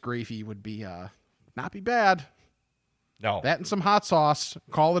breakfast gravy would be not be bad. No. That and some hot sauce,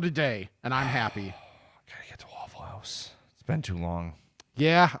 call it a day, and I'm happy. Gotta get to Waffle House. It's been too long.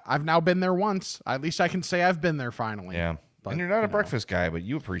 Yeah, I've now been there once. At least I can say I've been there finally. Yeah. But, and you're not a breakfast guy, but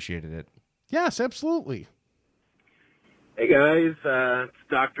you appreciated it. Yes, absolutely. Hey guys, it's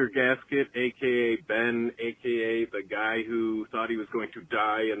Dr. Gasket, aka Ben, aka the guy who thought he was going to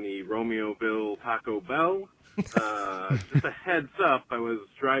die in the Romeoville Taco Bell. Just a heads up, I was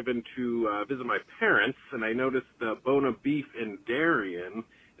driving to visit my parents, and I noticed the Bona Beef in Darien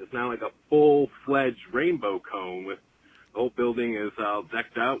is now like a full-fledged rainbow cone. With the whole building is all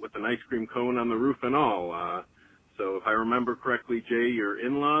decked out with an ice cream cone on the roof and all. So if I remember correctly, Jay, your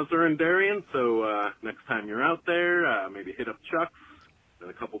in-laws are in Darien, so next time you're out there, maybe hit up Chuck's, And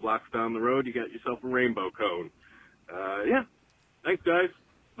a couple blocks down the road, you got yourself a rainbow cone. Yeah. Thanks, guys.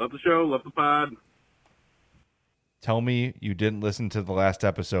 Love the show. Love the pod. Tell me you didn't listen to the last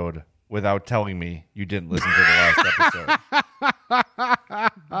episode without telling me you didn't listen to the last episode.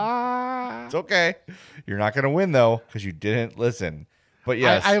 It's okay. You're not going to win, though, because you didn't listen. But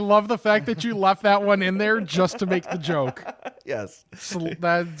yes. I love the fact that you left that one in there just to make the joke. Yes. So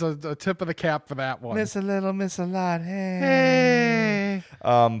that's a tip of the cap for that one. Miss a little, miss a lot. Hey.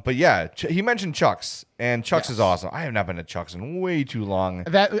 But yeah, he mentioned Chuck's, and Chuck's is awesome. I have not been to Chuck's in way too long.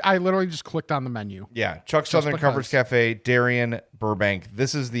 That I literally just clicked on the menu. Yeah, Chuck's Southern Comforts Cafe, Darien, Burbank.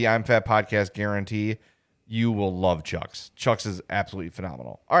 This is the I'm Fat podcast guarantee. You will love Chuck's. Chuck's is absolutely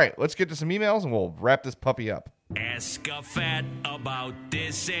phenomenal. All right, let's get to some emails, and we'll wrap this puppy up. Ask a fat about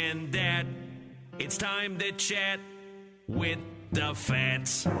this and that. It's time to chat with the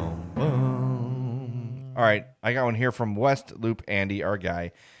fats. All right, I got one here from West Loop Andy, our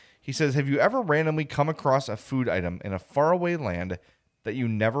guy. He says, have you ever randomly come across a food item in a faraway land that you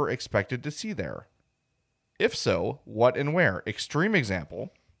never expected to see there? If so, what and where? Extreme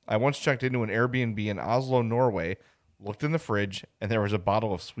example, I once checked into an Airbnb in Oslo, Norway, looked in the fridge, and there was a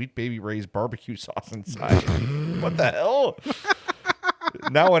bottle of Sweet Baby Ray's barbecue sauce inside. What the hell?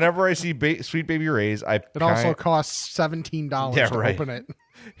 Now, whenever I see Sweet Baby Ray's, it also costs $17 to open it.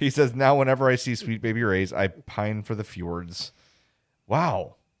 He says, now whenever I see Sweet Baby Ray's, I pine for the fjords.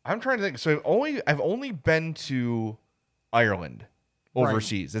 Wow. I'm trying to think. So I've only been to Ireland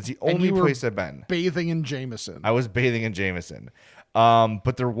overseas. That's the only place I've been. Bathing in Jameson. I was bathing in Jameson.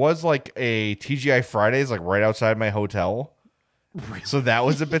 But there was like a TGI Fridays like right outside my hotel. Really? So that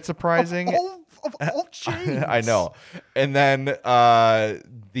was a bit surprising. Of all chains. I know. And then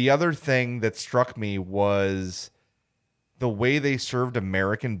the other thing that struck me was the way they served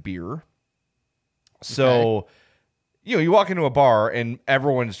American beer. So, you walk into a bar and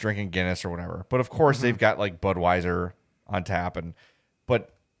everyone's drinking Guinness or whatever. But of course, they've got like Budweiser on tap.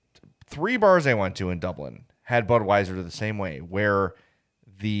 But 3 bars I went to in Dublin had Budweiser the same way, where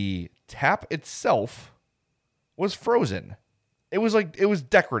the tap itself was frozen. It was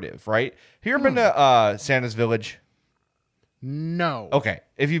decorative, right? Have you ever been to Santa's Village? No. Okay.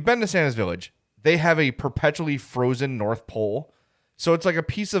 If you've been to Santa's Village, they have a perpetually frozen North Pole. So it's like a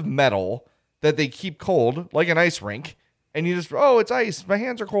piece of metal that they keep cold, like an ice rink. And you just, it's ice. My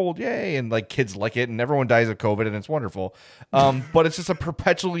hands are cold. Yay. And like kids lick it and everyone dies of COVID and it's wonderful. But it's just a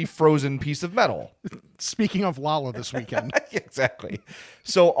perpetually frozen piece of metal. Speaking of Lala this weekend. Exactly.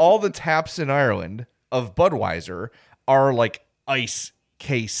 So all the taps in Ireland of Budweiser are like ice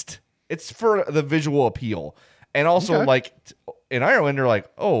cased. It's for the visual appeal. And also like in Ireland, they're like,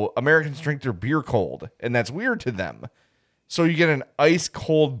 Americans drink their beer cold. And that's weird to them. So you get an ice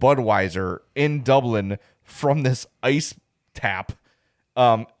cold Budweiser in Dublin from this ice tap.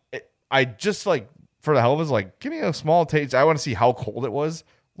 I just like, for the hell of it, was like, give me a small taste. I want to see how cold it was.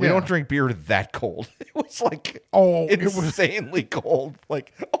 We don't drink beer that cold. It was like, it was insanely cold.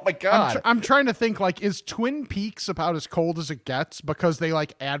 Like, oh my God. I'm trying to think, like, is Twin Peaks about as cold as it gets? Because they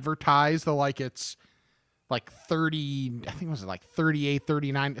like advertise the, like, it's like 30, I think it was like 38,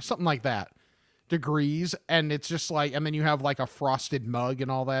 39, something like that degrees. And it's just like, and then you have like a frosted mug and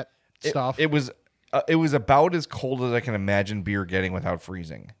all that stuff. It was about as cold as I can imagine beer getting without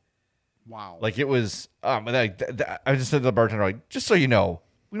freezing. Wow. Like it was, I just said to the bartender, like, just so you know,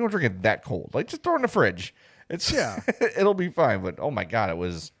 we don't drink it that cold. Like, just throw it in the fridge. It'll be fine. But oh my God, it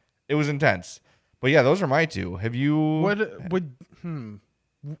was intense. But yeah, those are my two. Have you? Would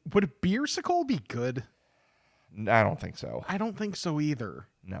a beersicle be good? I don't think so. I don't think so either.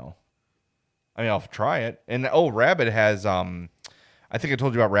 No. I mean, I'll try it. And Rabbit has, I think I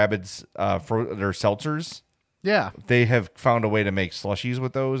told you about Rabbit's for their seltzers. Yeah. They have found a way to make slushies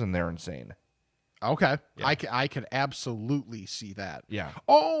with those, and they're insane. Okay. Yeah. I could absolutely see that. Yeah.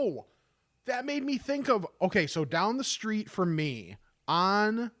 Oh, that made me think of, so down the street from me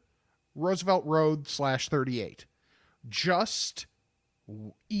on Roosevelt Road /38, just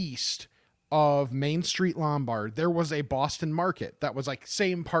east of Main Street Lombard, there was a Boston Market that was like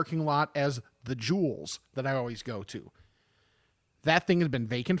same parking lot as the Jewels that I always go to. That thing had been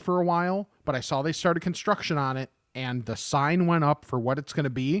vacant for a while, but I saw they started construction on it, and the sign went up for what it's going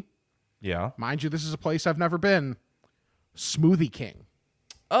to be. Yeah. Mind you, this is a place I've never been. Smoothie King.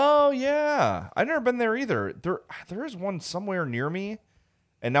 Oh, yeah. I've never been there either. There is one somewhere near me,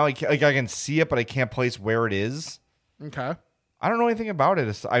 and now I can see it, but I can't place where it is. Okay. I don't know anything about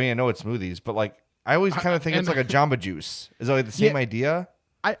it. I mean, I know it's smoothies, but like I always kind of think it's like a Jamba Juice. Is that like the same idea?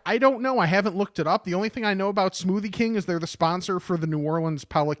 I don't know. I haven't looked it up. The only thing I know about Smoothie King is they're the sponsor for the New Orleans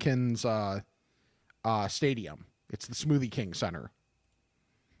Pelicans stadium. It's the Smoothie King Center.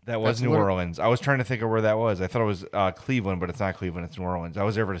 That was New Orleans. I was trying to think of where that was. I thought it was Cleveland, but it's not Cleveland. It's New Orleans. I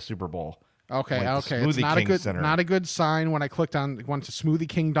was there for the Super Bowl. Okay. It's not a good sign when I went to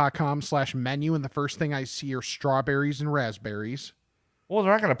smoothieking.com/menu, and the first thing I see are strawberries and raspberries. Well,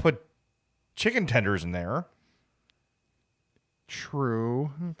 they're not going to put chicken tenders in there.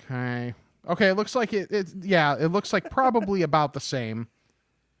 True. Okay. It looks like it looks like probably about the same.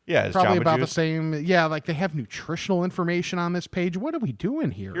 Yeah, it's probably Jamba about Juice. the same. Yeah, like they have nutritional information on this page. What are we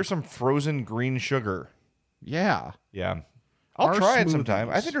doing here? Here's some frozen green sugar. Yeah. Yeah. I'll try it sometime.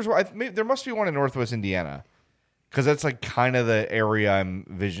 I think there must be one in Northwest Indiana, because that's like kind of the area I'm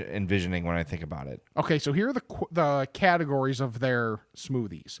envisioning when I think about it. Okay, so here are the categories of their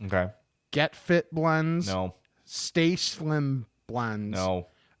smoothies. Okay. Get Fit blends. No. Stay Slim blends. No.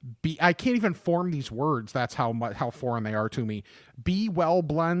 I can't even form these words. That's how foreign they are to me. Be Well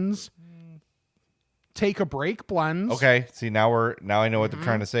blends. Take a Break blends. Okay. See, now I know what they're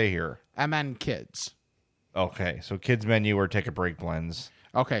trying to say here. And then Kids. Okay, so kids menu or take a break blends.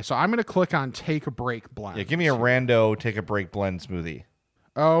 Okay, so I'm going to click on Take a Break blend. Yeah, give me a rando take a break blend smoothie.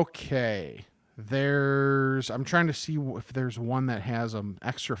 Okay. I'm trying to see if there's one that has an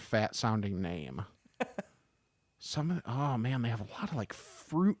extra fat sounding name. Oh man, they have a lot of like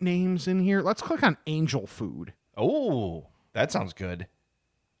fruit names in here. Let's click on Angel Food. Oh, that sounds good.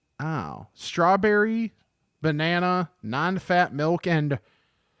 Oh, strawberry, banana, non-fat milk, and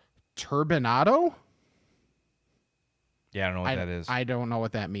turbinado? Yeah, I don't know what that is. I don't know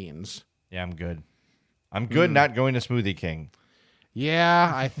what that means. Yeah, I'm good. I'm good not going to Smoothie King.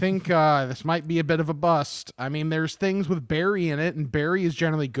 Yeah, I think this might be a bit of a bust. I mean, there's things with berry in it, and berry is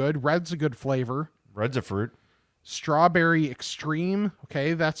generally good. Red's a good flavor. Red's a fruit. Strawberry Extreme.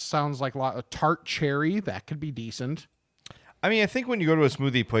 Okay, that sounds like a lot of tart cherry. That could be decent. I mean, I think when you go to a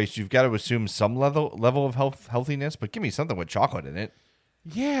smoothie place, you've got to assume some level of healthiness, but give me something with chocolate in it.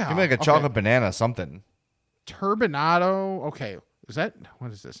 Yeah. Give me like a chocolate banana something. Turbinado. Okay.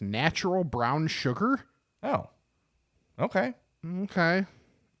 What is this? Natural brown sugar? Oh. Okay. Okay.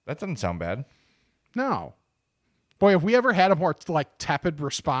 That doesn't sound bad. No. Boy, have we ever had a more like tepid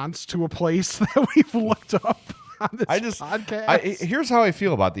response to a place that we've looked up on this podcast? Here's how I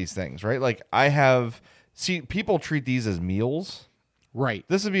feel about these things, right? Like people treat these as meals. Right.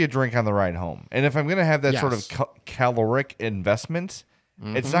 This would be a drink on the ride home. And if I'm going to have that sort of caloric investment,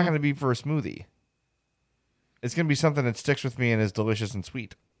 it's not going to be for a smoothie. It's going to be something that sticks with me and is delicious and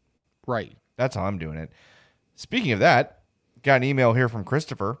sweet. Right. That's how I'm doing it. Speaking of that, got an email here from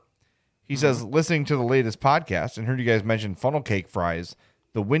Christopher. He says, listening to the latest podcast and heard you guys mention funnel cake fries,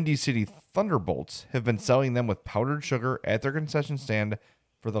 the Windy City Thunderbolts have been selling them with powdered sugar at their concession stand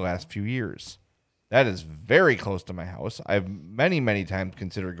for the last few years. That is very close to my house. I've many, many times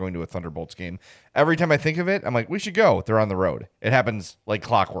considered going to a Thunderbolts game. Every time I think of it, I'm like, we should go. They're on the road. It happens like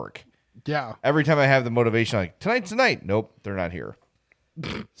clockwork. Yeah. Every time I have the motivation, like, tonight's the night. Nope, they're not here.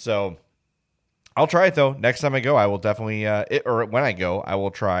 So I'll try it, though. Next time I go, I will definitely, when I go, I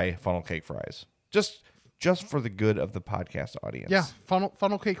will try funnel cake fries. Just for the good of the podcast audience. Yeah,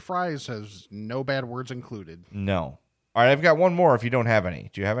 funnel cake fries has no bad words included. No. All right, I've got one more if you don't have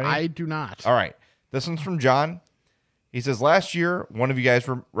any. Do you have any? I do not. All right. This one's from John. He says, last year, one of you guys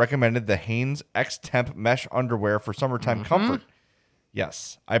recommended the Hanes X-Temp mesh underwear for summertime comfort.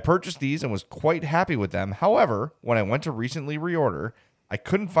 Yes, I purchased these and was quite happy with them. However, when I went to recently reorder, I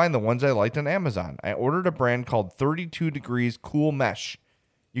couldn't find the ones I liked on Amazon. I ordered a brand called 32 Degrees Cool Mesh.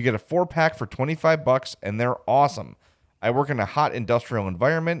 You get a 4-pack for $25, and they're awesome. I work in a hot industrial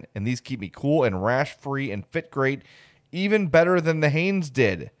environment, and these keep me cool and rash-free and fit great, even better than the Hanes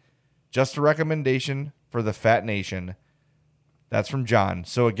did. Just a recommendation for the Fat Nation. That's from John.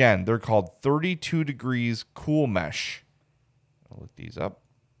 So again, they're called 32 Degrees Cool Mesh. I'll look these up.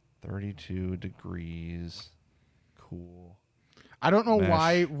 32 Degrees Cool. I don't know Mesh.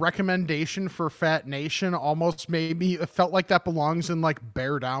 why recommendation for Fat Nation almost made me, it felt like that belongs in like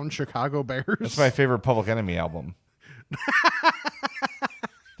Bear Down Chicago Bears. That's my favorite Public Enemy album.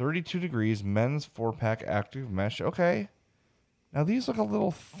 32 Degrees Men's 4-pack Active Mesh. Okay. Now these look a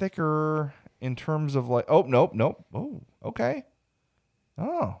little thicker in terms of like, oh, nope. Oh, okay.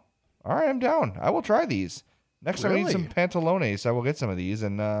 Oh, all right. I'm down. I will try these. Next time I need some pantalones, I will get some of these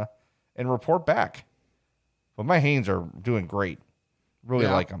and report back. But my Hanes are doing great. Really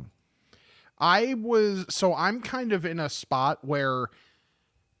like them. I'm kind of in a spot where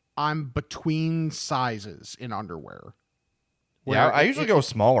I'm between sizes in underwear. Yeah, I usually go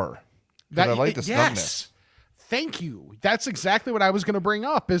smaller. But I like the snugness. Yes. Thank you. That's exactly what I was going to bring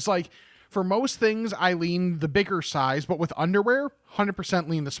up is like, for most things, I lean the bigger size, but with underwear, 100%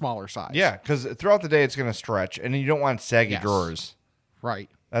 lean the smaller size. Yeah, because throughout the day, it's going to stretch, and you don't want saggy drawers. Right.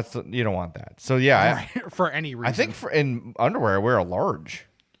 You don't want that. So yeah, for any reason. I think in underwear I wear a large.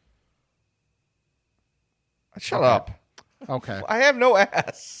 Shut up. Okay. I have no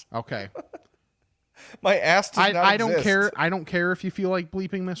ass. Okay. My ass does not I don't exist. care. I don't care if you feel like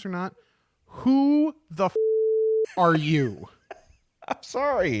bleeping this or not. Who the are you? I'm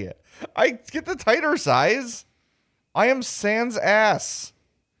sorry. I get the tighter size. I am sans ass.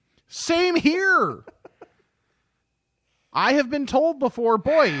 Same here. I have been told before,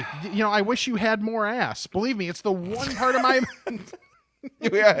 boy, I wish you had more ass. Believe me, it's the one part of my...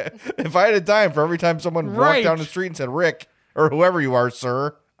 Yeah, if I had a dime for every time someone walked down the street and said, Rick, or whoever you are,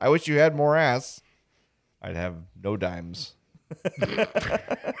 sir, I wish you had more ass, I'd have no dimes.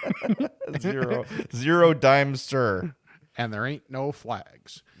 Zero dimes, sir. And there ain't no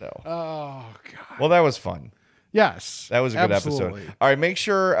flags. No. Oh, God. Well, that was fun. Yes. That was a good episode. All right, make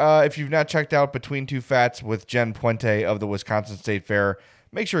sure if you've not checked out Between Two Fats with Jen Puente of the Wisconsin State Fair,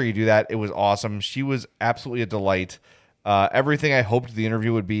 make sure you do that. It was awesome. She was absolutely a delight. Everything I hoped the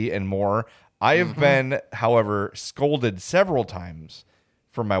interview would be and more. I have been, however, scolded several times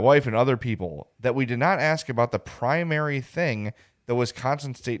from my wife and other people that we did not ask about the primary thing the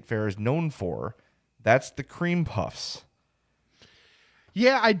Wisconsin State Fair is known for. That's the cream puffs.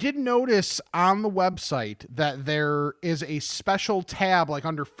 Yeah, I did notice on the website that there is a special tab like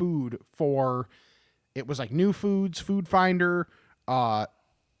under food for, it was like new foods, food finder,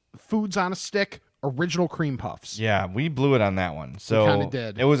 foods on a stick, original cream puffs. Yeah, we blew it on that one. So we kind of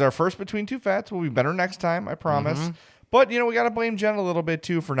did. It was our first Between Two Fats. We'll be better next time, I promise. But, we got to blame Jen a little bit,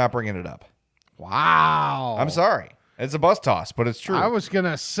 too, for not bringing it up. Wow. I'm sorry. It's a bus toss, but it's true. I was going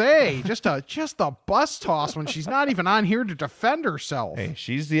to say, just a bus toss when she's not even on here to defend herself. Hey,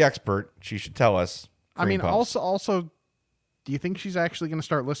 she's the expert. She should tell us. I mean, puffs. also, do you think she's actually going to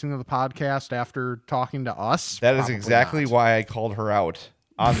start listening to the podcast after talking to us? That is Probably exactly not. why I called her out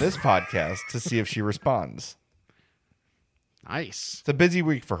on this podcast to see if she responds. Nice. It's a busy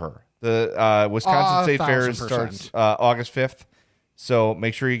week for her. The Wisconsin State Fair 1000%. starts August 5th, so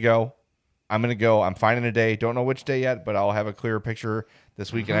make sure you go. I'm going to go. I'm finding a day. Don't know which day yet, but I'll have a clearer picture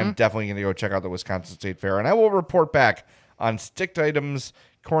this week, and I'm definitely going to go check out the Wisconsin State Fair, and I will report back on sticked items,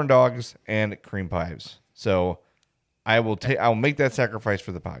 corn dogs, and cream pies. So I'll make that sacrifice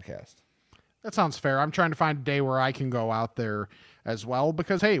for the podcast. That sounds fair. I'm trying to find a day where I can go out there as well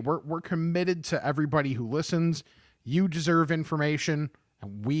because, hey, we're committed to everybody who listens. You deserve information,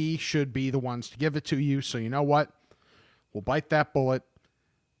 and we should be the ones to give it to you. So you know what? We'll bite that bullet.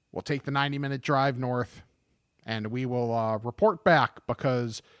 We'll take the 90-minute drive north, and we will report back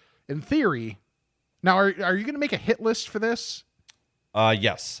because, in theory, now are you going to make a hit list for this?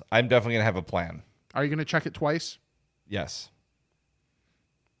 Yes, I'm definitely going to have a plan. Are you going to check it twice? Yes.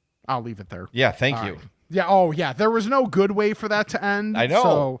 I'll leave it there. Yeah, thank you. Right. Yeah. Oh, yeah. There was no good way for that to end. I know.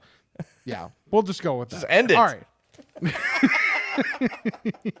 So, yeah, we'll just go with that. Just end it. All right.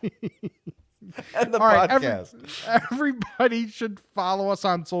 End the All podcast. Right, everybody should follow us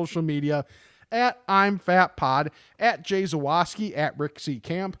on social media at I'm Fat Pod, at Jay Zawoski, at Rick C.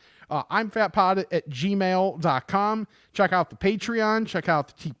 Camp. I'm Fat Pod at gmail.com. Check out the Patreon. Check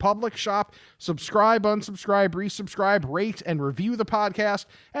out the TeePublic shop. Subscribe, unsubscribe, resubscribe, rate, and review the podcast.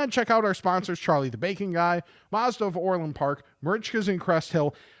 And check out our sponsors, Charlie the Bacon Guy, Mazda of Orland Park, Marichka's in Crest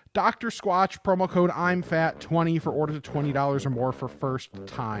Hill, Dr. Squatch, promo code I'm Fat 20 for orders of $20 or more for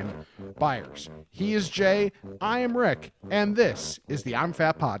first-time buyers. He is Jay, I am Rick, and this is the I'm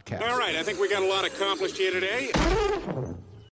Fat Podcast. All right, I think we got a lot accomplished here today.